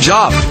 Better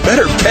job,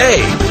 better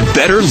pay,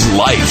 better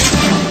life.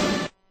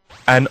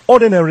 An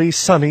ordinary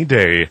sunny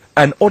day.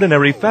 An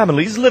ordinary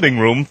family's living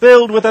room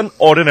filled with an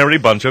ordinary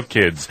bunch of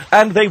kids.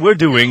 And they were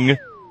doing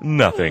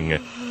nothing.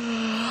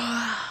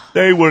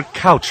 They were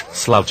couch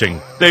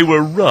slouching. They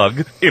were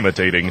rug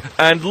imitating.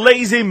 And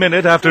Lazy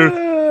Minute after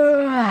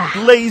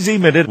Lazy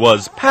Minute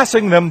was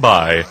passing them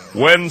by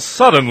when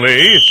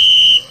suddenly...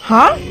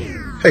 Huh?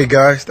 Hey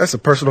guys, that's a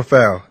personal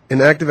foul.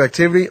 Inactive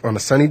activity on a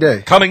sunny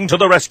day. Coming to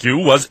the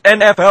rescue was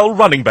NFL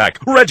running back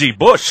Reggie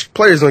Bush.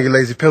 Players don't get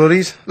lazy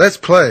penalties. Let's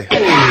play.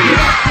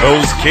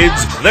 Those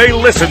kids, they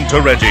listened to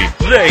Reggie.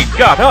 They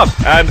got up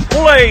and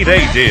play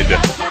they did.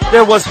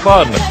 There was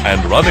fun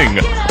and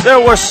running. There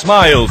were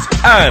smiles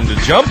and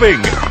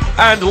jumping.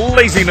 And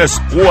laziness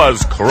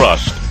was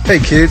crushed. Hey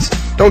kids,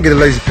 don't get a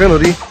lazy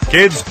penalty.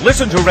 Kids,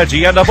 listen to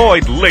Reggie and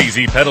avoid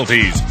lazy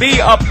penalties. Be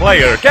a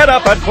player. Get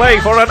up and play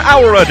for an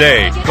hour a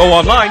day. Go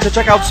online to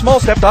check out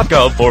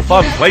smallstep.gov for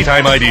fun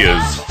playtime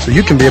ideas. So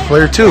you can be a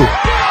player too.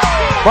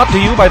 Brought to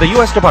you by the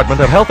U.S. Department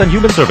of Health and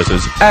Human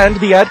Services and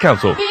the Ad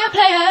Council. Be a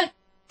player.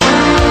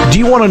 Do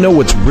you want to know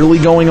what's really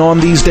going on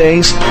these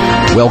days?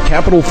 Well,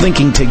 Capital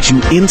Thinking takes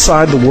you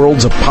inside the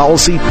worlds of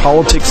policy,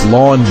 politics,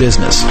 law, and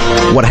business.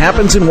 What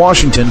happens in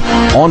Washington,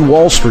 on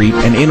Wall Street,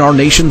 and in our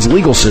nation's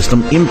legal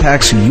system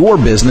impacts your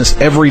business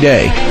every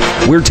day.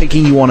 We're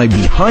taking you on a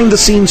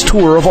behind-the-scenes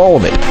tour of all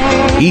of it.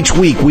 Each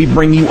week, we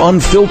bring you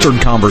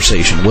unfiltered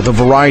conversation with a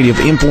variety of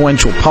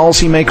influential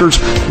policymakers,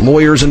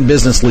 lawyers, and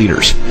business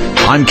leaders.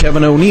 I'm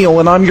Kevin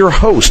O'Neill, and I'm your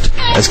host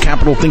as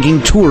Capital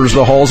Thinking tours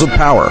the halls of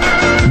power.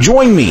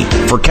 Join me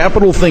for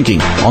Capital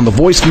Thinking on the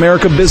Voice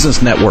America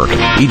Business Network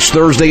each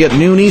Thursday at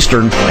noon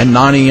Eastern and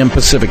 9 a.m.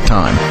 Pacific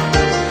Time.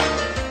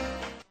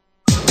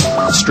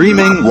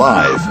 Streaming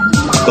live,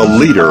 the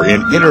leader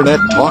in Internet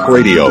talk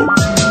radio,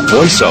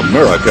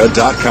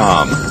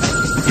 voiceamerica.com.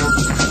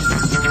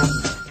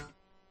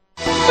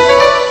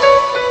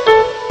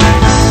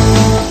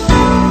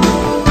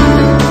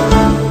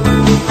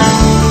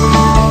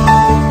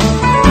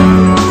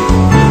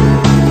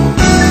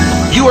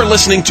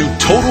 Listening to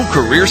Total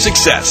Career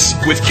Success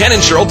with Ken and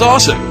Cheryl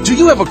Dawson. Do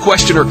you have a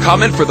question or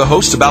comment for the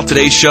host about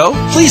today's show?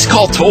 Please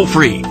call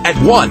toll-free at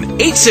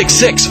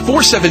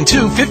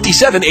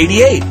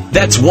 1-866-472-5788.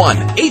 That's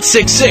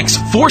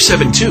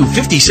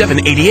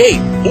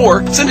 1-866-472-5788.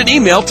 Or send an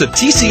email to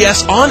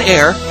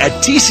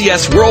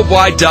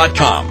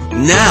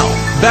tcsonair@tcsworldwide.com. Now,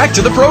 back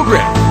to the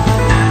program.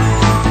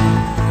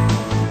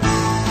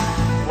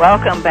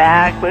 Welcome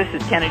back. This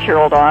is Ken and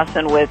Cheryl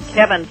Dawson with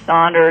Kevin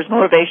Saunders,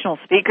 motivational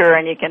speaker,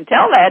 and you can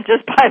tell that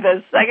just by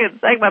the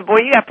second segment.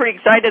 Boy, you got pretty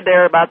excited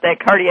there about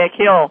that cardiac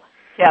hill,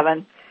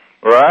 Kevin.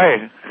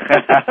 Right.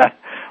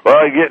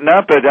 Well, getting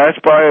up it, that's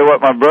probably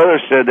what my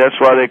brother said. That's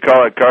why they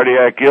call it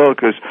cardiac hill,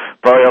 because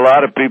probably a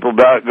lot of people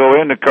go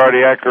into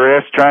cardiac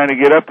arrest trying to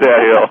get up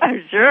that hill.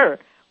 I'm sure.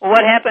 Well,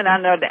 what happened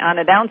on the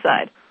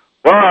downside?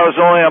 Well, I was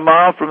only a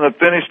mile from the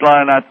finish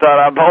line. I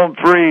thought I'm home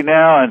free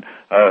now, and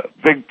a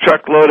big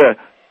truckload of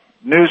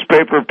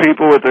newspaper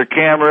people with their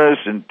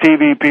cameras and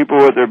TV people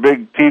with their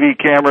big TV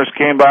cameras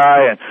came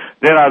by, and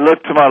then I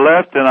looked to my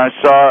left and I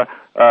saw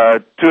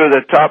two of the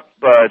top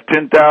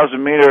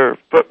 10,000-meter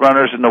foot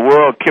runners in the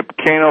world, Kip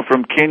Keino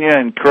from Kenya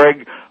and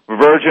Craig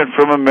Virgin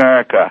from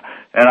America.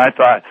 And I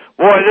thought,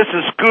 boy, this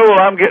is cool.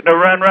 I'm getting to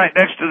run right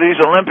next to these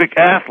Olympic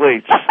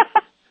athletes.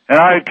 And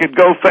I could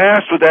go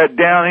fast with that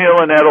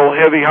downhill in that old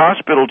heavy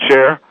hospital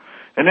chair.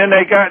 And then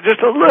they got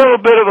just a little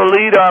bit of a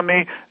lead on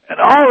me,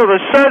 and all of a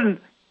sudden,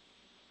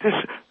 this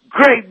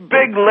great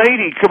big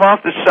lady come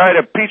off the side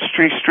of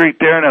Peachtree Street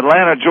there in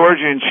Atlanta,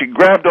 Georgia, and she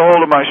grabbed a hold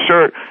of my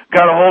shirt,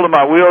 got a hold of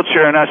my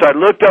wheelchair, and as I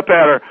looked up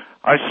at her,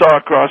 I saw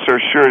across her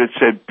shirt it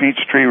said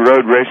Peachtree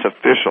Road Race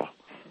Official.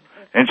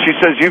 And she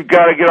says, you've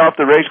got to get off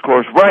the race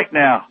course right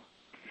now.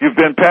 You've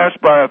been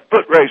passed by a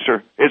foot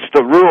racer. It's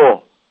the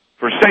rule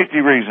for safety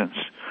reasons.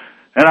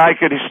 And I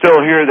could still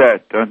hear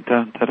that. Dun,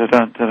 dun, dun, dun,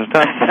 dun, dun, dun,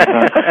 dun.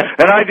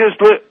 And I just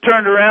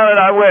turned around and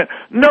I went,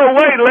 no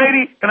way,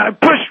 lady! And I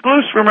pushed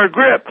loose from her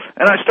grip.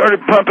 And I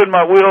started pumping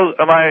my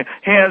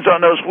hands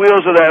on those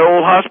wheels of that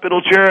old hospital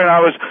chair, and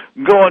I was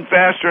going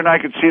faster, and I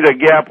could see the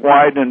gap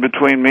widening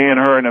between me and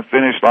her and the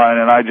finish line.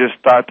 And I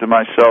just thought to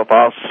myself,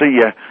 I'll see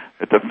you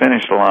at the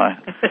finish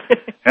line.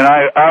 And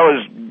I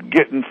was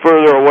getting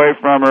further away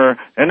from her.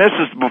 And this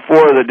is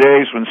before the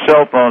days when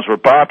cell phones were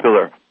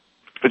popular.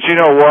 But you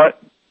know what?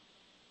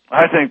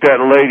 I think that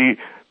lady,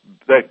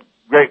 that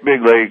great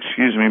big lady,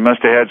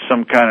 must have had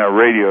some kind of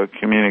radio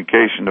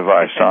communication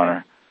device on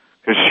her.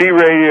 Because she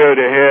radioed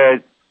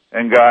ahead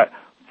and got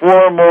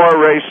 4 more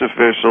race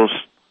officials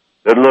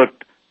that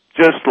looked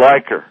just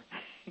like her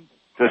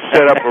to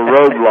set up a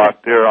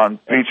roadblock there on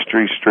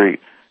Peachtree Street.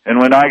 And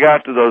when I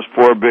got to those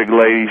 4 big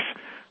ladies,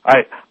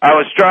 I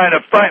was trying to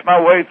fight my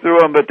way through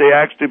them, but they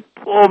actually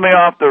pulled me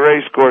off the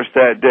race course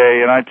that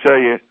day. And I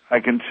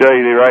can tell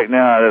you right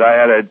now that I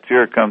had a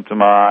tear come to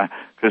my eye,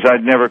 because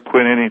I'd never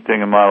quit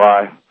anything in my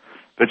life.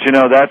 But,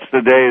 that's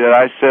the day that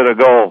I set a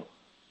goal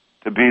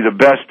to be the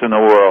best in the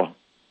world.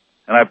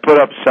 And I put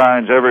up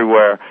signs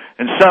everywhere.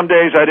 And some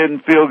days I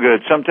didn't feel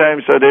good.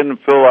 Sometimes I didn't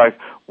feel like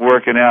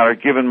working out or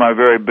giving my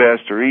very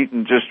best or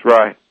eating just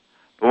right.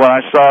 But when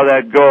I saw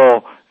that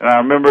goal, and I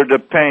remembered the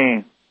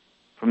pain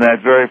from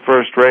that very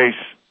first race,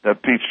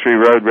 that Peachtree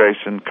Road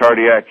Race in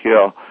Cardiac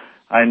Hill,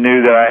 I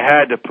knew that I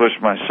had to push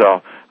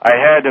myself. I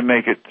had to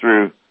make it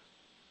through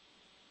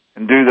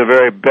and do the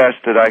very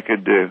best that I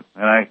could do.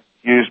 And I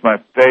used my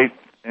faith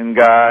in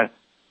God,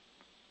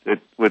 that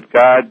with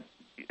God,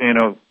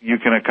 you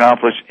can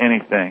accomplish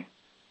anything.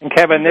 And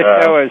Kevin, this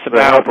show is about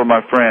the help of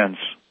my friends.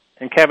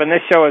 And Kevin,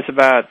 this show is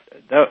about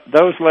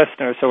those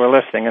listeners who are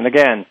listening. And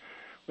again,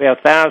 we have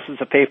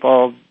thousands of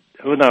people,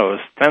 who knows,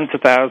 tens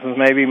of thousands,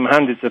 maybe even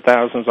hundreds of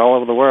thousands all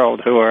over the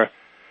world who are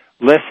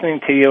listening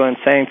to you and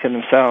saying to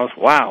themselves,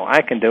 wow,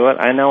 I can do it.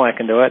 I know I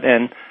can do it.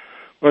 And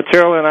what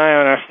Cheryl and I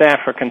and our staff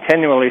are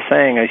continually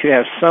saying is you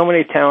have so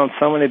many talents,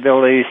 so many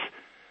abilities,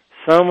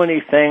 so many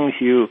things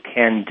you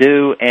can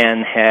do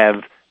and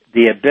have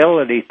the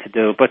ability to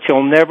do, but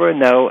you'll never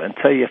know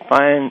until you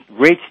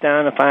reach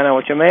down and find out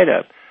what you're made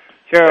of.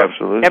 Cheryl,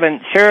 absolutely. Kevin,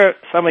 share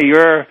some of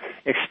your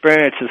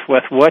experiences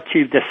with what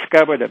you've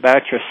discovered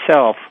about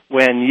yourself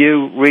when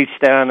you reached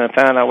down and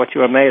found out what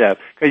you were made of.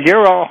 Because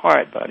you're all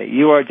heart, buddy.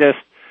 You are just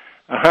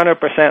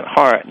 100%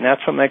 heart, and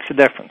that's what makes a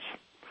difference.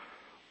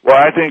 Well,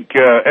 I think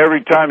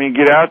every time you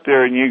get out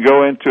there and you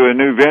go into a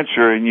new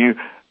venture and you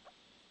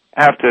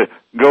have to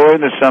go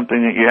into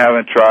something that you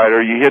haven't tried,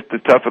 or you hit the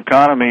tough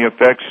economy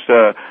affects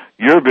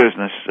your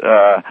business,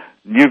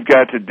 you've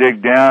got to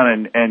dig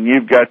down and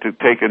you've got to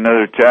take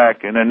another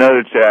tack,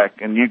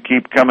 and you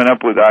keep coming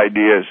up with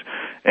ideas,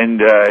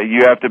 and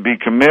you have to be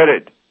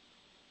committed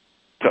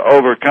to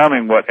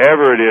overcoming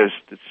whatever it is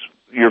that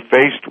you're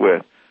faced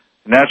with.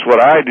 And that's what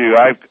I do.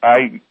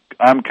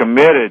 I'm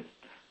committed.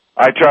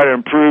 I try to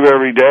improve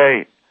every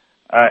day.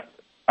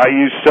 I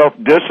use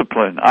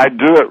self-discipline. I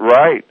do it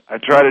right. I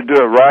try to do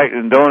it right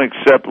and don't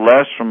accept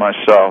less from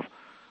myself.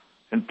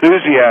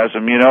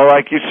 Enthusiasm,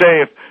 like you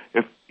say,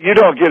 if you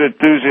don't get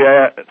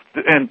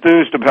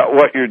enthused about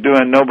what you're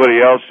doing,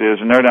 nobody else is,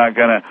 and they're not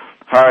going to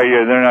hire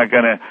you, they're not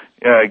going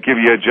to give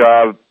you a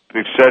job,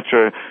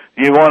 etc.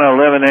 You want to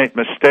eliminate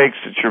mistakes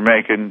that you're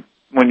making.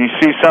 When you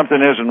see something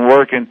isn't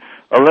working,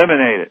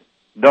 eliminate it.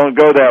 Don't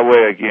go that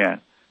way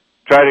again.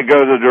 Try to go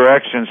the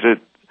directions that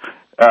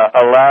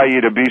allow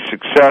you to be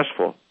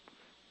successful.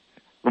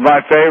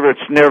 My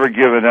favorite's never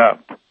giving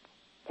up.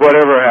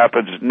 Whatever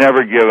happens,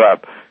 never give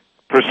up.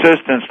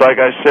 Persistence, like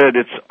I said,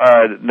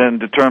 then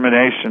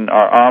determination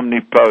are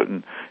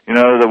omnipotent.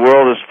 The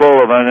world is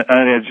full of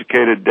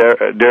uneducated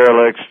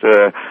derelicts.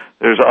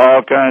 There's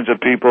all kinds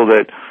of people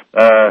that,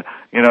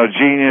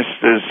 genius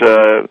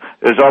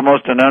is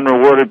almost an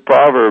unrewarded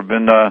proverb,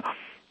 and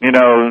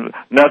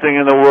nothing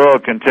in the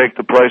world can take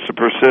the place of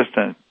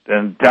persistence,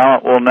 and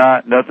talent will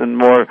not. Nothing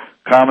more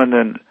common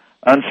than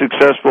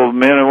unsuccessful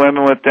men and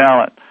women with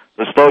talent.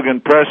 The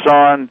slogan, press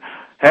on,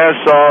 has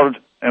solved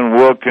and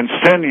will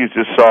continue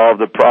to solve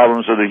the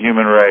problems of the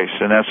human race,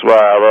 and that's why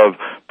I love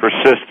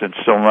persistence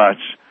so much.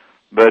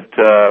 But,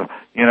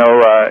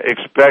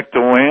 expect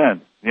to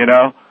win,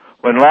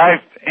 When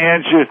life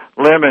hands you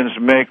lemons,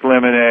 make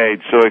lemonade,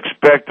 so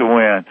expect to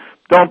win.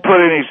 Don't put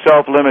any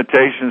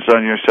self-limitations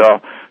on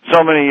yourself.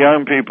 So many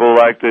young people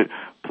that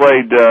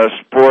played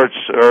sports,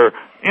 or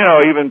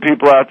even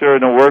people out there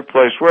in the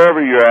workplace,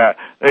 wherever you're at,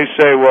 they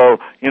say, well,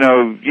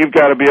 you've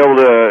got to be able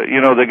to,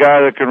 the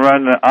guy that can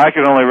run, I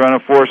can only run a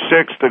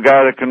 4.6, the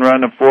guy that can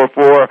run a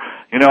 4.4,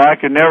 I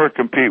can never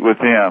compete with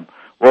him.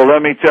 Well,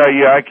 let me tell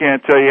you, I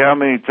can't tell you how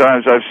many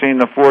times I've seen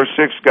the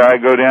 4.6 guy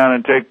go down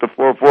and take the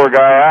 4.4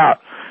 guy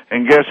out.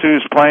 And guess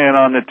who's playing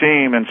on the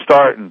team and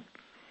starting?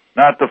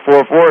 Not the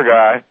 4.4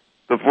 guy,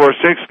 the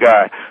 4.6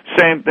 guy.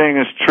 Same thing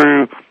is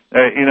true.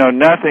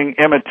 Nothing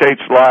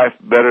imitates life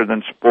better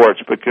than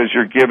sports, because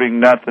you're giving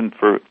nothing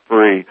for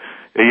free.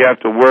 You have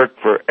to work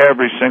for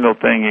every single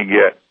thing you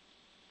get.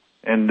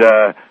 And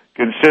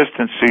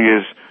consistency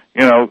is,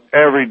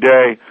 every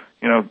day,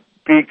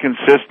 be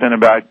consistent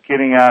about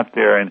getting out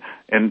there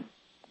and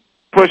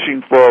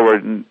pushing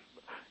forward and,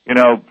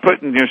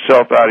 putting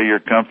yourself out of your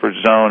comfort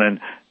zone and,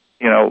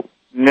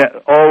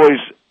 always,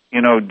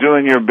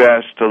 doing your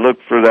best to look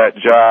for that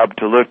job,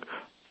 to look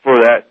for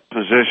that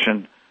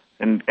position,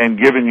 and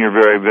giving your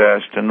very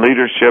best. And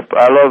leadership,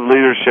 I love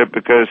leadership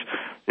because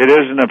it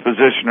isn't a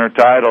position or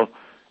title.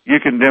 You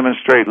can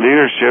demonstrate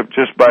leadership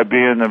just by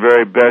being the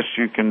very best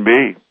you can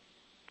be,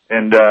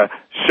 and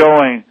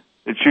showing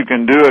that you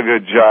can do a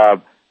good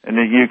job and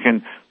that you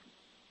can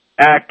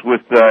act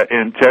with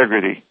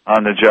integrity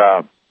on the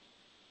job.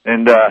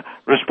 And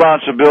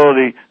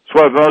responsibility, it's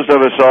what most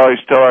of us always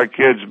tell our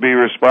kids, be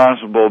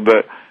responsible,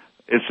 but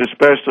it's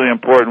especially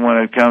important when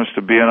it comes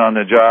to being on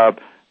the job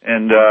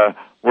and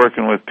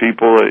working with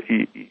people,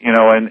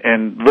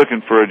 and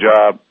looking for a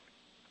job.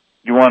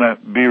 You want to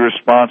be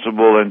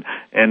responsible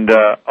and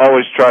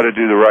always try to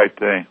do the right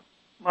thing.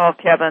 Well,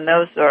 Kevin,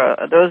 those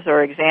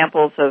are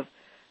examples of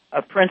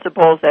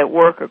principles that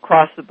work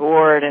across the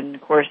board, and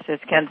of course, as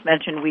Ken's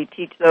mentioned, we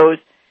teach those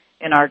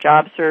in our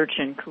job search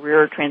and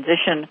career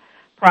transition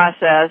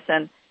process.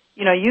 And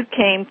you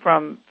came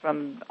from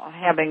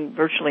having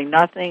virtually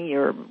nothing.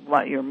 Your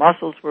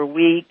muscles were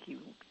weak. You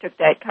took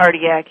that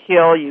cardiac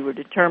hill. You were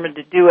determined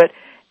to do it,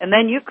 and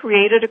then you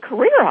created a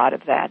career out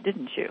of that,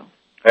 didn't you?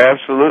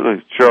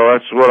 Absolutely, Cheryl.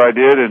 That's what I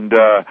did, and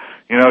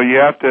you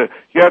have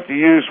to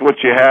use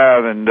what you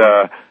have, and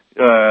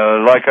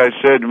like I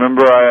said,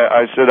 remember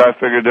I said I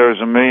figured there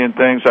was a million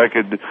things I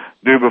could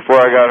do before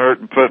I got hurt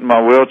and put in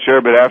my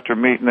wheelchair, but after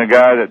meeting the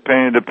guy that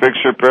painted the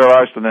picture,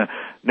 paralyzed from the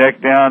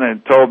neck down,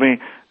 and told me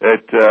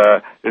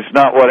that it's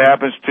not what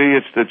happens to you,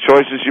 it's the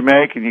choices you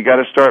make, and you got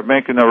to start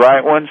making the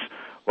right ones.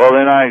 Well,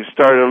 then I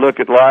started to look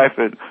at life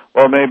and,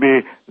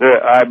 maybe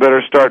I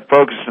better start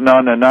focusing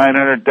on the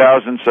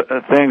 900,000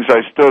 things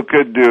I still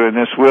could do in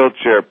this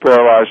wheelchair,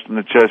 paralyzed from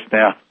the chest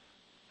down.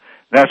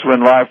 That's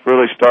when life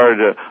really started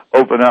to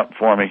open up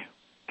for me.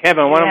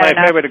 Kevin, one of my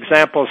favorite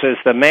examples is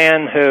the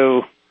man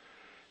who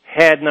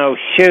had no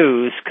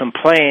shoes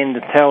complained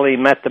until he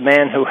met the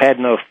man who had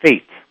no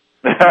feet.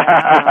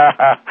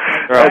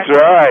 That's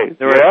right.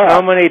 There are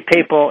so many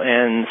people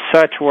in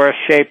such worse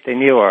shape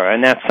than you are,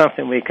 and that's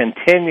something we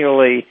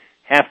continually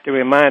have to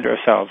remind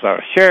ourselves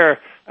of. Share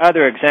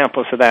other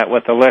examples of that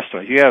with the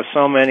listeners. You have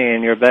so many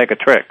in your bag of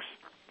tricks.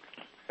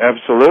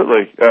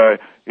 Absolutely.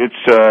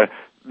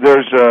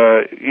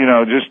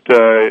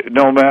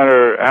 No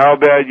matter how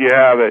bad you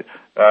have it,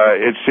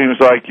 it seems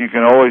like you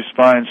can always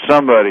find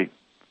somebody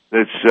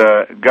that's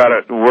got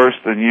it worse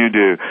than you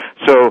do.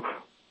 So,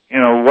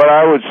 what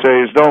I would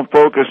say is don't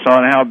focus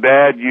on how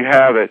bad you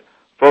have it.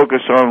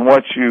 Focus on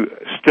what you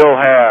still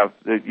have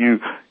that you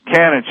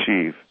can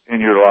achieve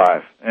in your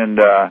life. And,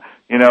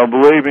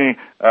 believe me,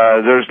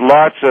 there's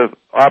lots of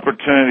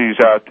opportunities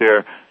out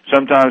there.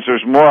 Sometimes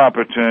there's more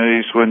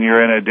opportunities when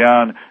you're in a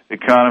down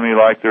economy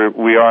like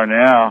we are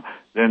now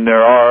than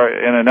there are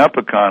in an up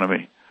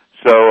economy.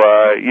 So,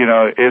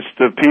 it's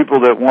the people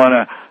that want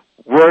to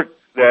work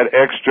that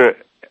extra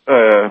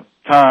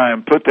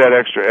time, put that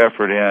extra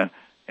effort in,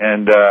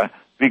 and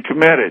be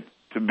committed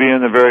to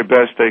being the very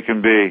best they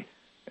can be.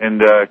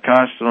 And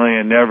constantly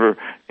and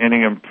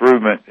never-ending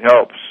improvement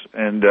helps.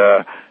 And,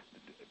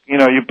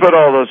 you put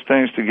all those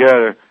things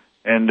together,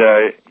 and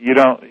you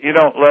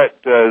don't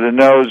let the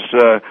nose,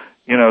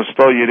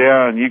 slow you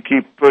down. You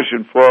keep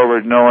pushing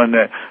forward knowing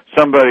that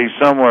somebody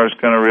somewhere is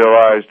going to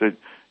realize that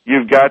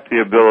you've got the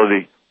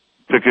ability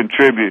to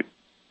contribute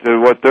to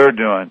what they're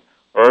doing.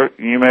 Or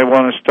you may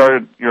want to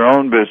start your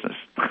own business.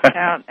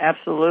 Yeah,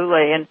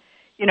 absolutely. And,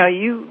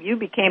 you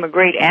became a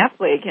great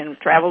athlete and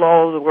traveled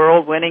all over the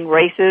world winning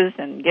races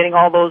and getting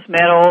all those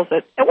medals.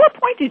 At what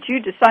point did you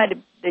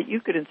decide that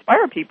you could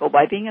inspire people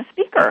by being a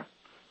speaker?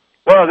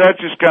 Well, that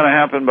just kind of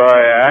happened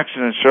by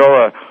accident,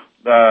 Cheryl.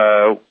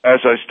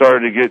 As I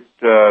started to get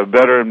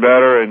better and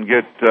better and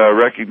get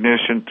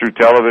recognition through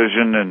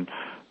television and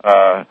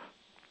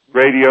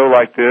radio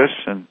like this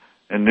and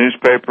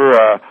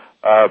newspaper,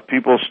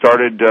 people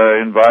started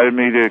inviting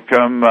me to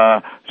come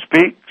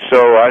speak. So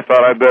I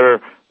thought I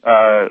better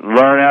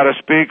learn how to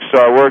speak. So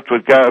I worked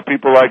with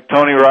people like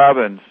Tony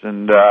Robbins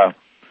and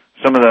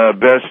some of the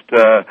best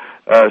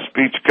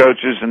speech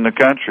coaches in the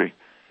country.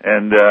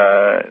 And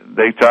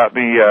they taught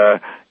me, I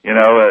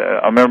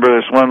remember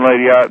this one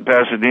lady out in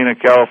Pasadena,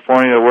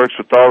 California, that works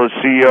with all the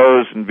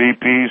CEOs and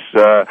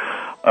VPs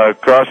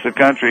across the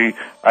country.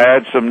 I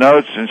had some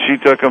notes, and she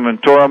took them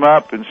and tore them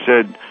up and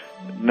said,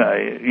 "No,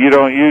 you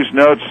don't use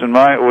notes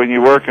when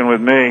you're working with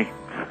me."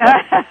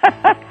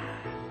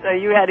 So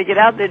you had to get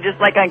out there just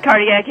like on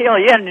Cardiac Hill.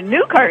 You had a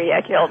new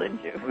Cardiac Hill,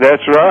 didn't you?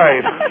 That's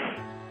right.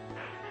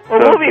 Well,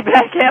 we'll be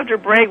back after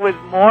break with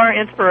more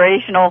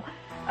inspirational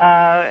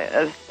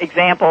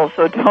examples,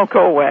 so don't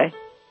go away.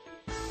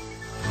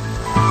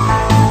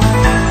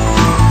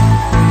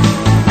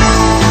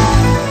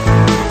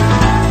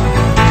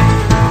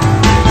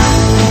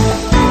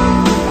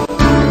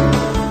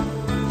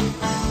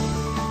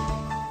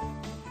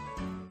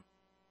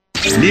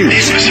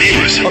 News,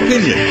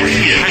 opinion.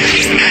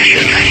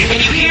 Can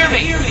you hear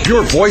me?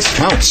 Your voice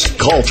counts.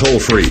 Call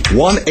toll-free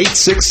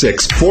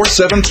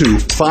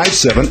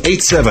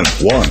 1-866-472-5787.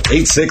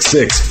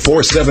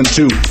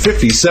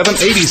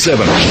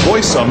 1-866-472-5787.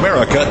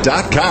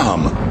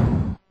 VoiceAmerica.com.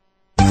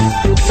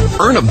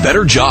 Earn a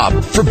better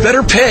job for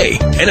better pay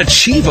and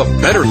achieve a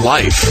better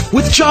life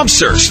with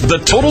JobSearch, the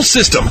total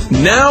system,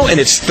 now in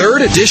its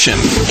 3rd edition,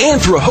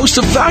 and through a host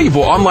of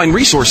valuable online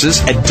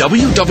resources at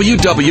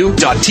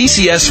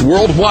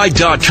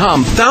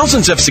www.tcsworldwide.com.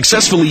 Thousands have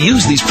successfully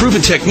used these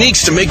proven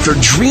techniques to make their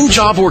dream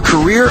job or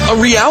career a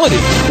reality.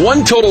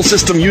 One total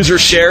system user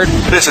shared,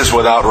 "This is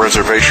without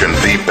reservation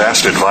the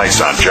best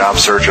advice on job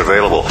search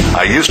available.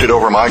 I used it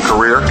over my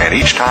career and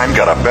each time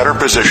got a better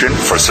position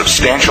for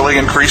substantially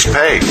increased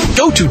pay."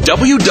 Go to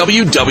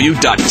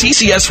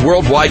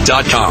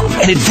www.tcsworldwide.com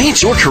and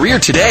advance your career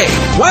today.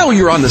 While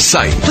you're on the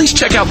site, please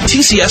check out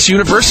TCS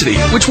University,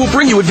 which will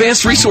bring you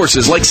advanced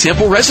resources like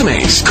sample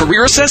resumes,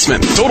 career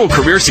assessment, total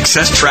career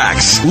success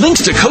tracks,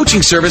 links to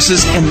coaching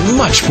services, and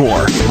much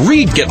more.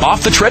 Read Get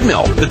Off the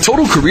Treadmill, the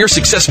Total Career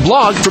Success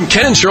blog from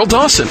Ken and Cheryl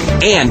Dawson,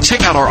 and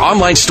check out our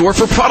online store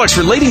for products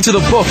relating to the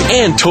book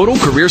and Total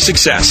Career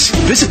Success.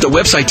 Visit the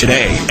website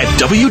today at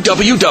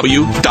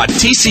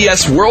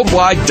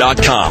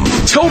www.tcsworldwide.com.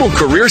 Total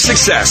Career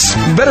Success.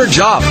 Better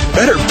job,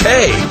 better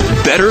pay,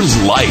 better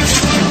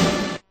life.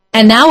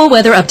 And now a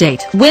weather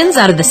update. Winds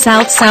out of the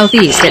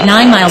south-southeast at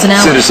 9 miles an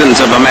hour. Citizens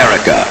of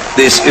America,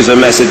 this is a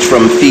message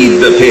from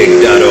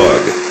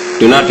feedthepig.org.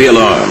 Do not be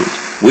alarmed.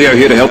 We are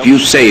here to help you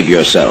save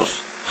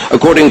yourself.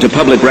 According to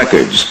public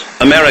records,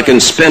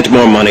 Americans spent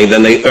more money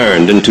than they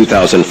earned in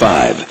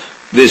 2005.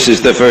 This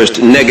is the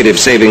first negative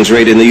savings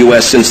rate in the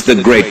U.S. since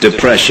the Great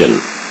Depression.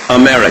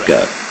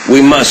 America,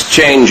 we must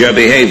change our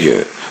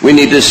behavior. We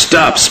need to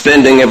stop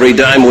spending every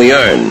dime we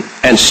earn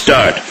and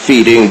start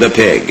feeding the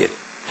pig.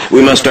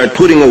 We must start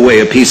putting away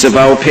a piece of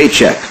our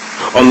paycheck.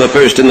 On the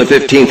 1st and the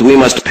 15th, we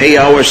must pay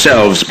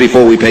ourselves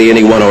before we pay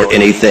anyone or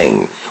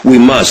anything. We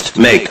must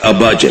make a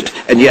budget,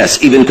 and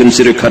yes, even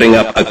consider cutting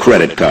up a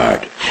credit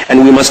card.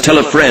 And we must tell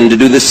a friend to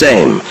do the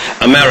same.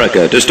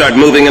 America, to start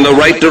moving in the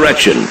right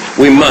direction,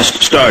 we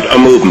must start a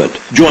movement.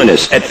 Join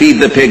us at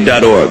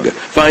feedthepig.org.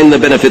 Find the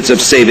benefits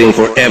of saving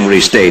for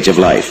every stage of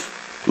life.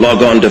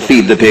 Log on to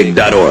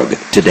feedthepig.org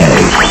today.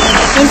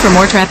 And for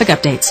more traffic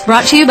updates,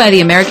 brought to you by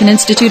the American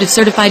Institute of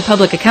Certified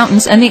Public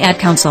Accountants and the Ad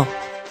Council.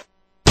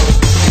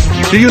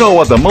 Do you know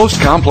what the most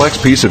complex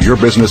piece of your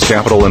business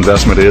capital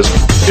investment is?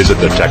 Is it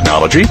the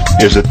technology?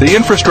 Is it the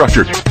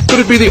infrastructure? Could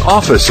it be the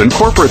office and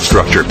corporate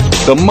structure?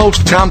 The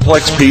most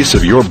complex piece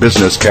of your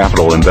business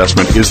capital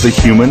investment is the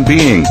human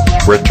being.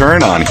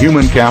 Return on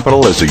Human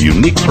Capital is a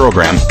unique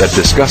program that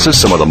discusses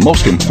some of the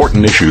most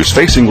important issues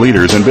facing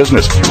leaders in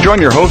business. Join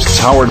your hosts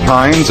Howard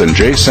Pines and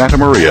Jay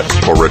Santamaria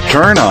for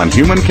Return on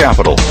Human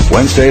Capital,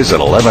 Wednesdays at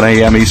 11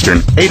 a.m.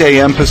 Eastern, 8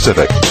 a.m.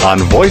 Pacific on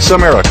Voice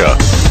America.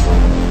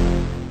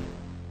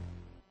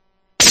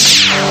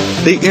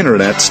 The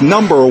Internet's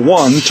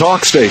 #1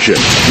 talk station.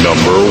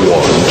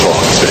 #1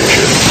 talk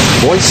station.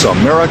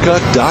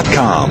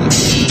 VoiceAmerica.com.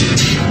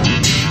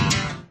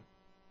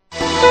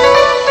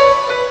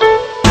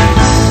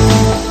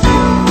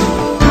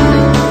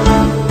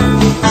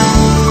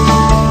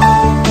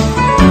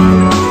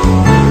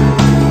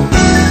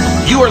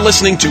 You are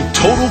listening to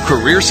Total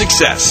Career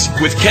Success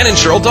with Ken and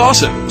Cheryl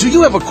Dawson. Do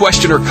you have a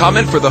question or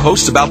comment for the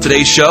hosts about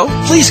today's show?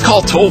 Please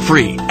call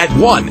toll-free at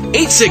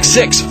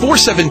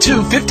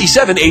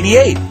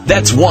 1-866-472-5788.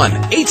 That's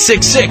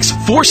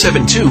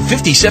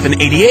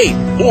 1-866-472-5788.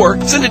 Or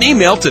send an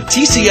email to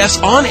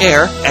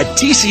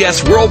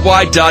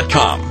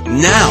tcsonair@tcsworldwide.com.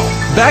 Now,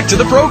 back to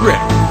the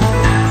program.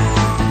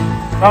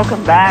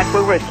 Welcome back.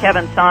 We're with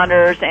Kevin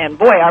Saunders, and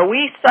boy, are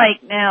we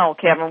psyched now,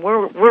 Kevin.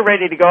 We're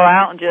ready to go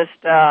out and just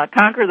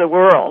conquer the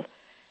world.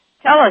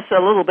 Tell us a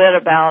little bit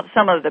about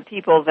some of the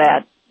people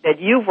that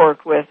you've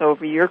worked with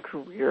over your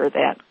career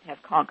that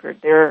have conquered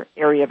their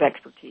area of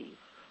expertise.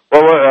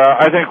 Well,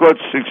 I think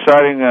what's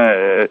exciting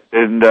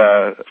in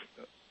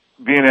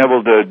being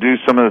able to do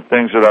some of the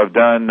things that I've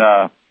done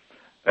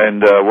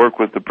and work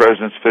with the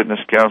President's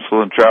Fitness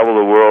Council and travel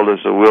the world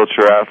as a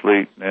wheelchair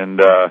athlete and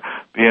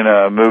be in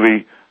a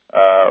movie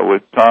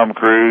with Tom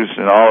Cruise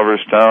and Oliver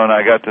Stone.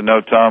 I got to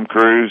know Tom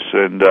Cruise,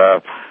 and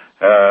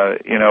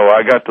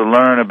I got to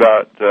learn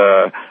about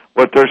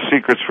what their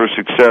secrets for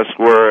success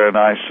were, and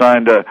I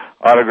signed an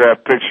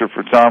autograph picture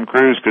for Tom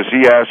Cruise because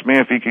he asked me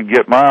if he could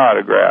get my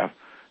autograph.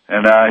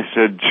 And I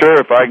said, sure,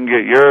 if I can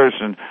get yours.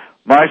 And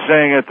my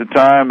saying at the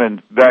time,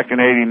 and back in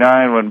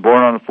 '89 when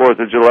Born on the 4th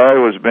of July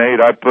was made,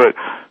 I put,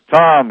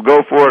 Tom,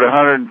 go for it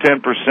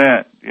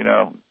 110%,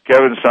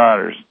 Kevin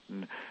Saunders.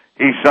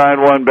 He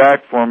signed one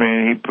back for me,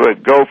 and he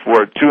put, go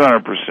for it,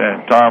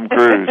 200%, Tom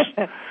Cruise.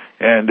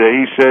 And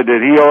he said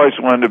that he always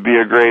wanted to be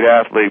a great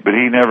athlete, but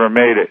he never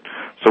made it.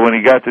 So when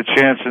he got the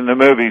chance in the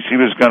movies, he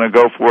was going to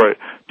go for it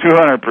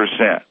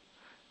 200%.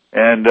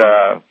 And,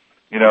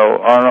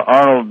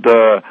 Arnold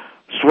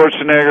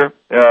Schwarzenegger,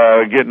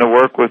 getting to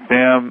work with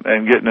him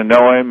and getting to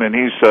know him, and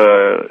he's,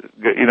 a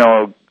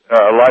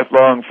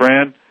lifelong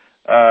friend.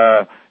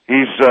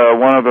 He's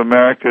one of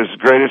America's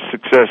greatest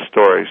success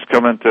stories,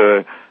 coming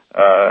to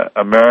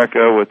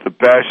America with the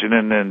passion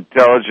and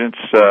intelligence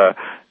that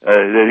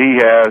he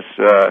has.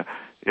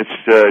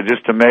 It's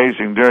just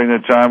amazing. During the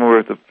time we were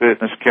at the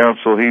Fitness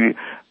Council, he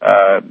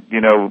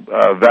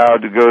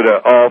vowed to go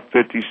to all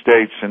 50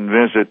 states and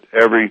visit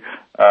every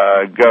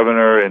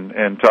governor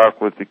and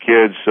talk with the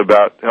kids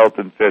about health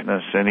and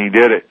fitness, and he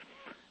did it.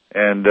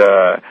 And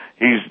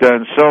he's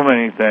done so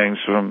many things,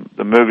 from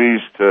the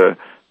movies to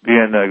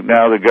being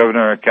now the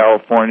governor of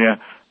California.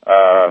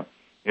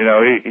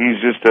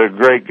 He's just a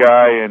great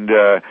guy, and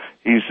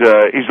he's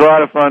a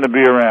lot of fun to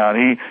be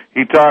around.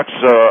 He talks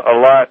a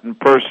lot in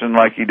person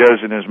like he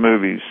does in his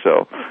movies,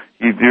 so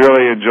you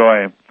really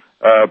enjoy him.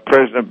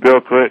 President Bill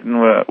Clinton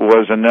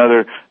was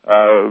another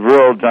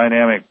real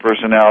dynamic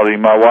personality.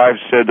 My wife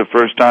said the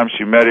first time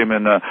she met him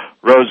in the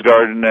Rose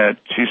Garden that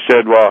she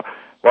said, well,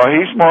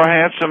 he's more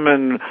handsome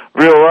in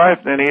real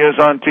life than he is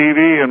on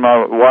TV. And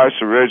my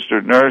wife's a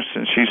registered nurse,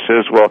 and she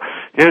says, well,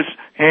 his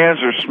hands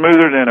are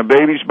smoother than a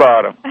baby's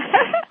bottom.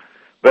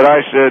 But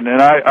I said,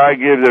 and I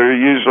give the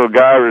usual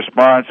guy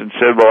response and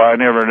said, well, I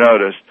never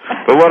noticed.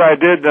 But what I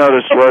did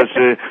notice was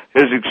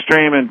his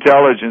extreme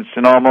intelligence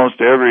in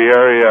almost every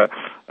area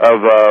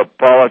of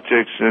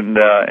politics and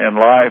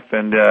life,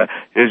 and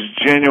his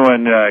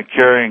genuine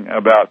caring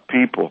about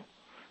people.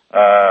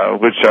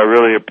 which I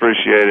really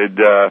appreciated.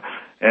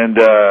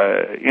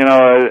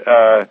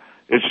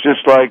 It's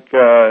just like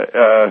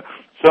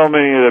so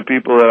many of the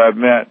people that I've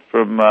met,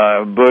 from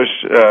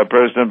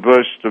President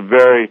Bush, to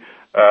very,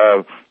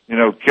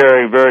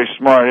 caring, very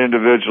smart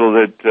individual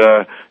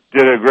that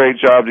did a great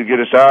job to get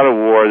us out of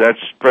war. That's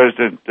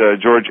President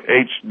George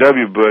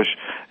H.W. Bush,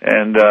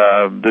 and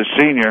the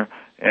senior.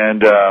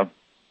 And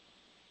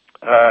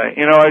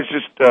it's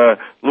just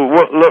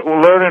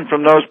learning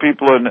from those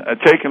people and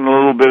taking a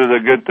little bit of the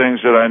good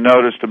things that I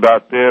noticed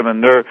about them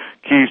and their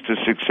keys to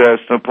success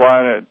and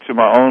applying it to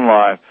my own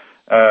life.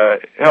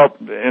 Helped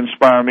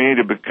inspire me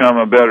to become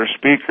a better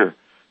speaker,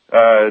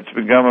 to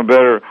become a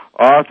better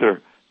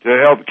author,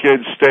 to help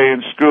kids stay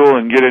in school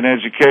and get an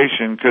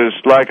education, because,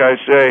 like I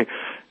say,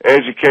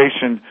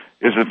 education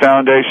is the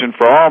foundation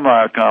for all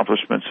my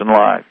accomplishments in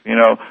life.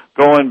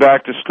 Going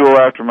back to school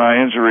after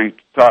my injury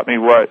taught me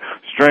what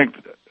strength,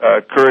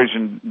 courage,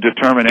 and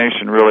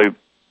determination really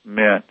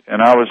meant,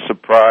 and I was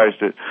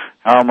surprised at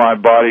how my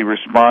body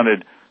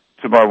responded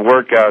to my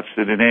workouts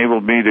that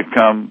enabled me to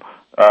become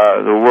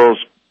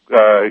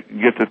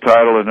get the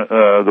title in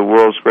the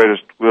world's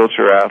greatest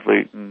wheelchair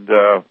athlete, and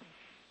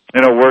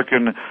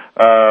working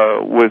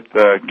with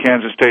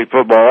Kansas State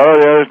football. Oh,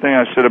 the other thing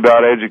I said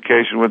about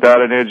education: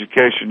 without an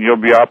education, you'll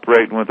be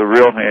operating with a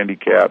real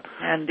handicap.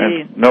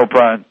 Indeed. No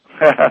pun.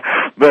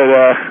 But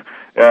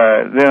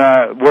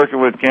then working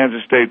with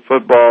Kansas State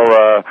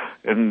football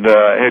and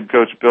head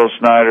coach Bill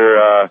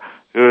Snyder,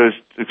 who is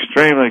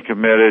extremely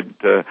committed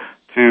to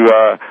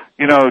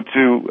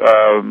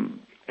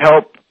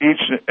help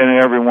each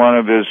and every one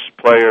of his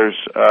players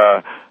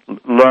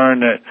learn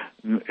that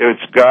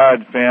it's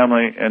God,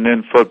 family, and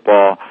then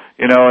football.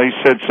 He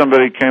said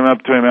somebody came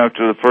up to him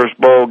after the first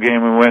bowl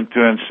game we went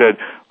to and said,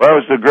 well, it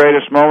was the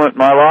greatest moment in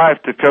my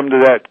life to come to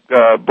that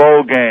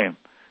bowl game.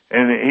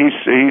 And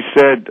he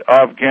said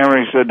off camera,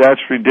 he said,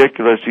 that's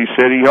ridiculous. He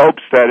said he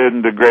hopes that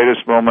isn't the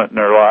greatest moment in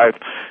their life.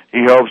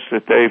 He hopes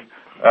that they've,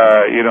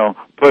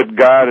 put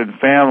God and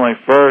family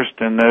first,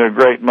 and their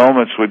great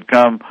moments would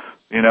come,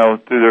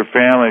 through their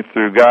family,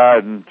 through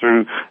God, and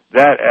through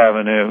that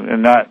avenue,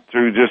 and not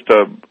through just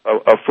a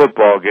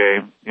football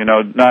game,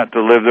 not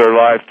to live their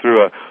life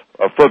through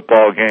a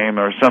football game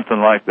or something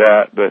like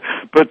that, but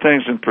put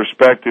things in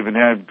perspective and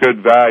have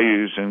good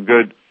values and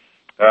good,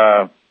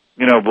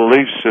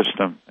 belief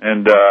system.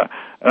 And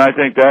I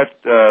think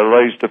that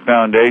lays the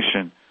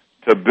foundation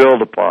to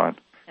build upon.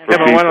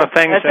 One of the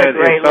things that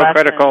is so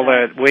critical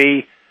that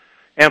we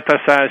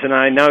emphasize, and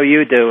I know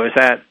you do, is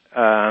that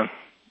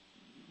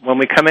when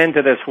we come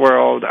into this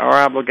world,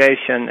 our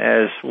obligation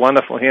as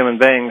wonderful human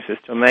beings is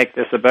to make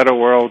this a better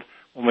world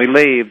when we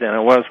leave than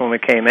it was when we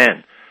came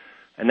in.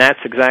 And that's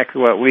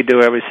exactly what we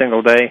do every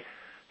single day.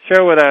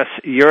 Share with us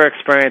your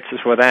experiences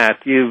with that.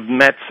 You've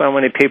met so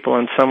many people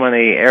in so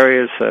many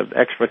areas of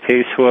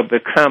expertise who have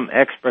become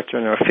experts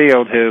in their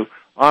field, who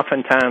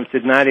oftentimes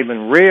did not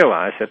even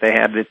realize that they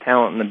had the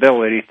talent and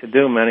ability to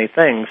do many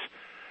things.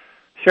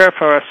 Share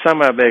for us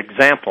some of the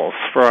examples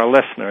for our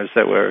listeners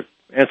that were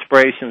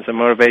inspirations and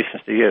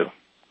motivations to you.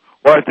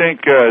 Well, I think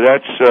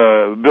that's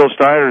Bill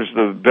Snyder's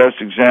the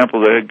best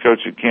example, the head coach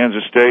at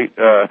Kansas State,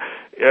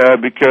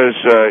 because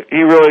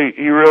he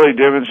really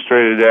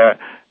demonstrated that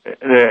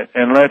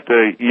and let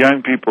the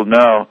young people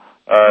know,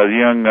 the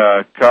young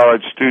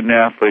college student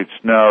athletes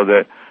know,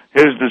 that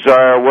his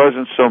desire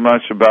wasn't so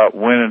much about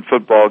winning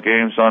football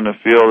games on the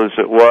field as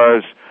it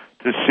was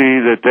to see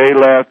that they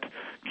left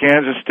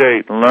Kansas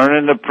State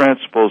learning the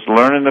principles,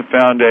 learning the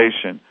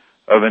foundation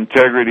of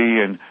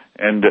integrity and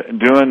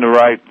doing the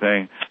right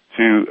thing,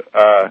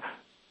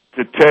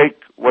 to take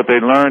what they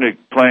learned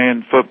at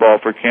playing football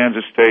for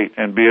Kansas State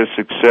and be a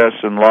success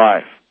in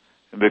life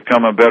and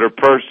become a better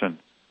person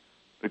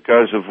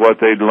because of what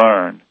they'd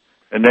learned.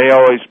 And they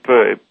always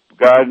put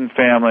God and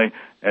family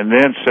and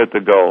then set the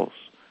goals.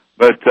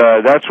 But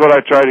that's what I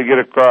try to get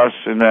across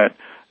in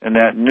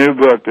that new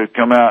book that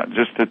come out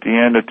just at the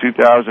end of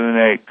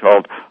 2008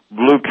 called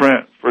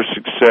Blueprint for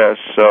Success.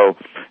 So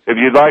if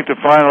you'd like to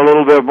find a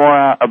little bit more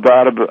out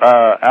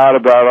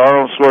about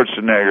Arnold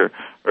Schwarzenegger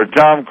or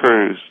Tom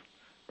Cruise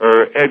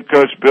or head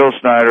coach Bill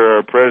Snyder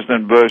or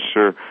President Bush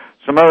or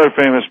some other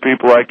famous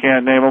people, I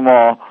can't name them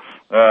all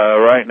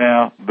right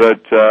now,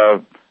 but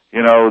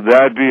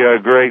that'd be a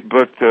great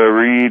book to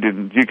read,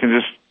 and you can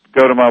just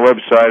go to my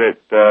website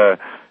at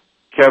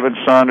Kevin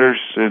Saunders,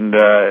 and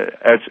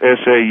that's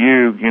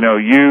SAU,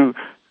 U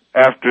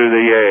after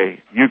the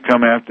A. You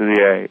come after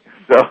the A.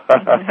 So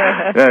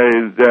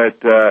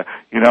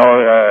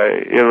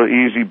it'll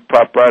easy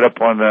pop right up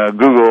on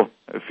Google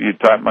if you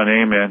type my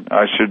name in.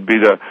 I should be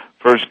the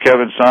first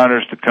Kevin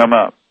Saunders to come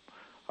up.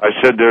 I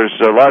said there's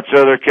lots of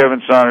other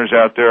Kevin Saunders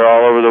out there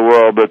all over the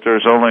world, but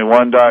there's only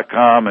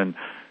one.com, and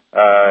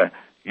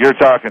you're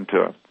talking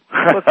to him.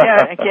 Well,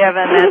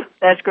 Kevin,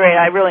 that's great.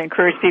 I really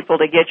encourage people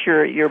to get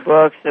your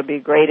books. They'll be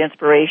great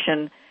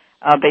inspiration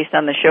based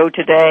on the show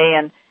today.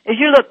 And as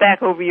you look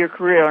back over your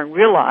career and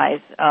realize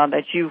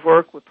that you've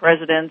worked with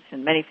presidents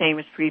and many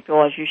famous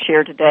people, as you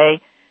shared today,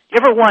 you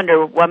ever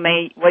wonder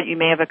what you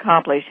may have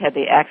accomplished had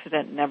the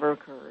accident never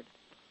occurred?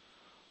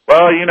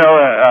 Well, you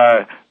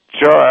know,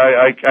 sure,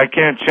 I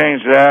can't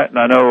change that, and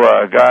I know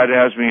God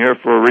has me here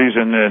for a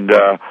reason, and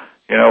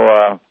you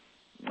know,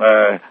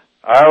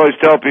 I always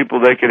tell people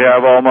they could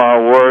have all my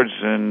awards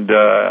and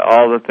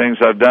all the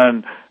things I've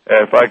done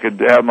if I could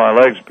have my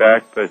legs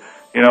back, but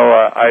you know,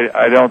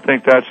 I don't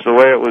think that's the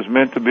way it was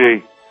meant to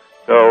be.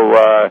 So,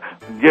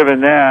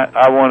 given that,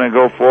 I want to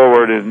go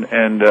forward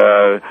and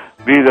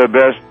be the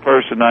best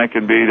person I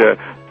can be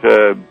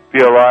to be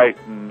a light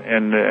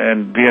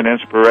and be an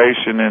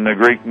inspiration. And the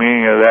Greek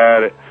meaning of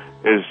that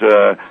is,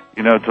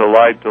 you know, to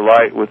light the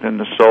light within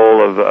the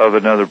soul of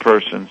another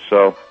person.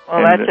 So,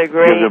 well, that's a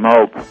great, give them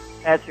hope.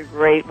 That's a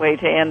great way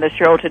to end the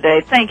show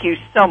today. Thank you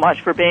so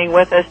much for being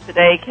with us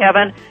today,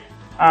 Kevin.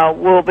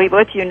 We'll be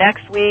with you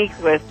next week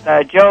with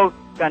Joe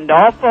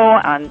Gandolfo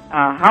on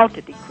how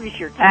to decrease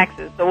your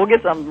taxes. So we'll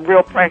get some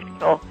real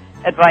practical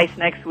advice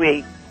next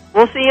week.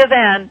 We'll see you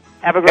then.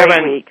 Have a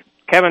great week.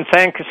 Kevin,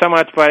 thank you so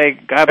much, buddy.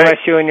 God bless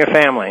you and your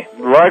family.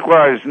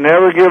 Likewise.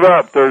 Never give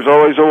up. There's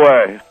always a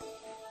way.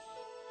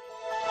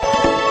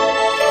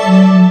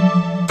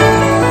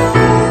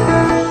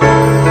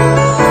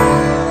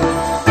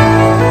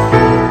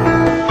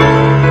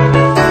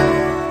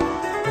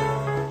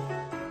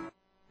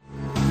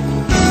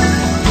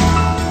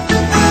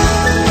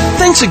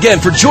 Thanks again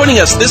for joining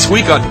us this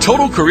week on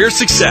Total Career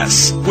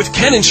Success with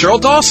Ken and Cheryl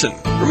Dawson.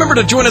 Remember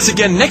to join us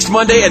again next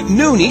Monday at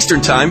noon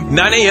Eastern Time,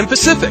 9 a.m.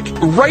 Pacific,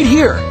 right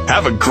here.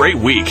 Have a great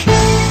week.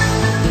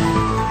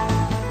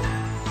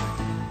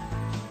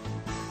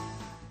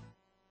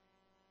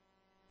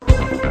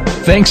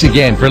 Thanks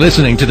again for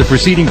listening to the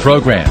preceding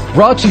program,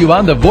 brought to you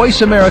on the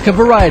Voice America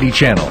Variety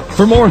Channel.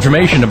 For more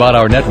information about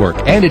our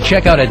network and to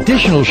check out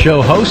additional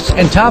show hosts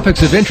and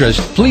topics of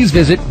interest, please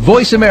visit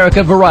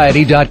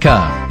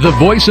VoiceAmericaVariety.com. The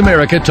Voice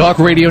America Talk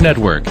Radio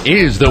Network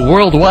is the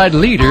worldwide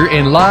leader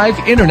in live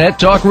Internet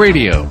talk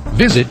radio.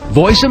 Visit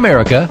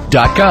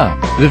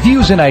VoiceAmerica.com. The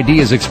views and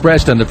ideas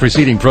expressed on the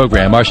preceding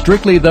program are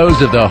strictly those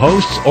of the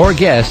hosts or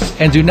guests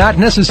and do not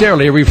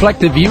necessarily reflect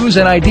the views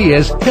and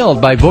ideas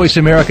held by Voice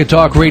America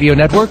Talk Radio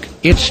Network,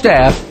 its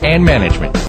staff, and management.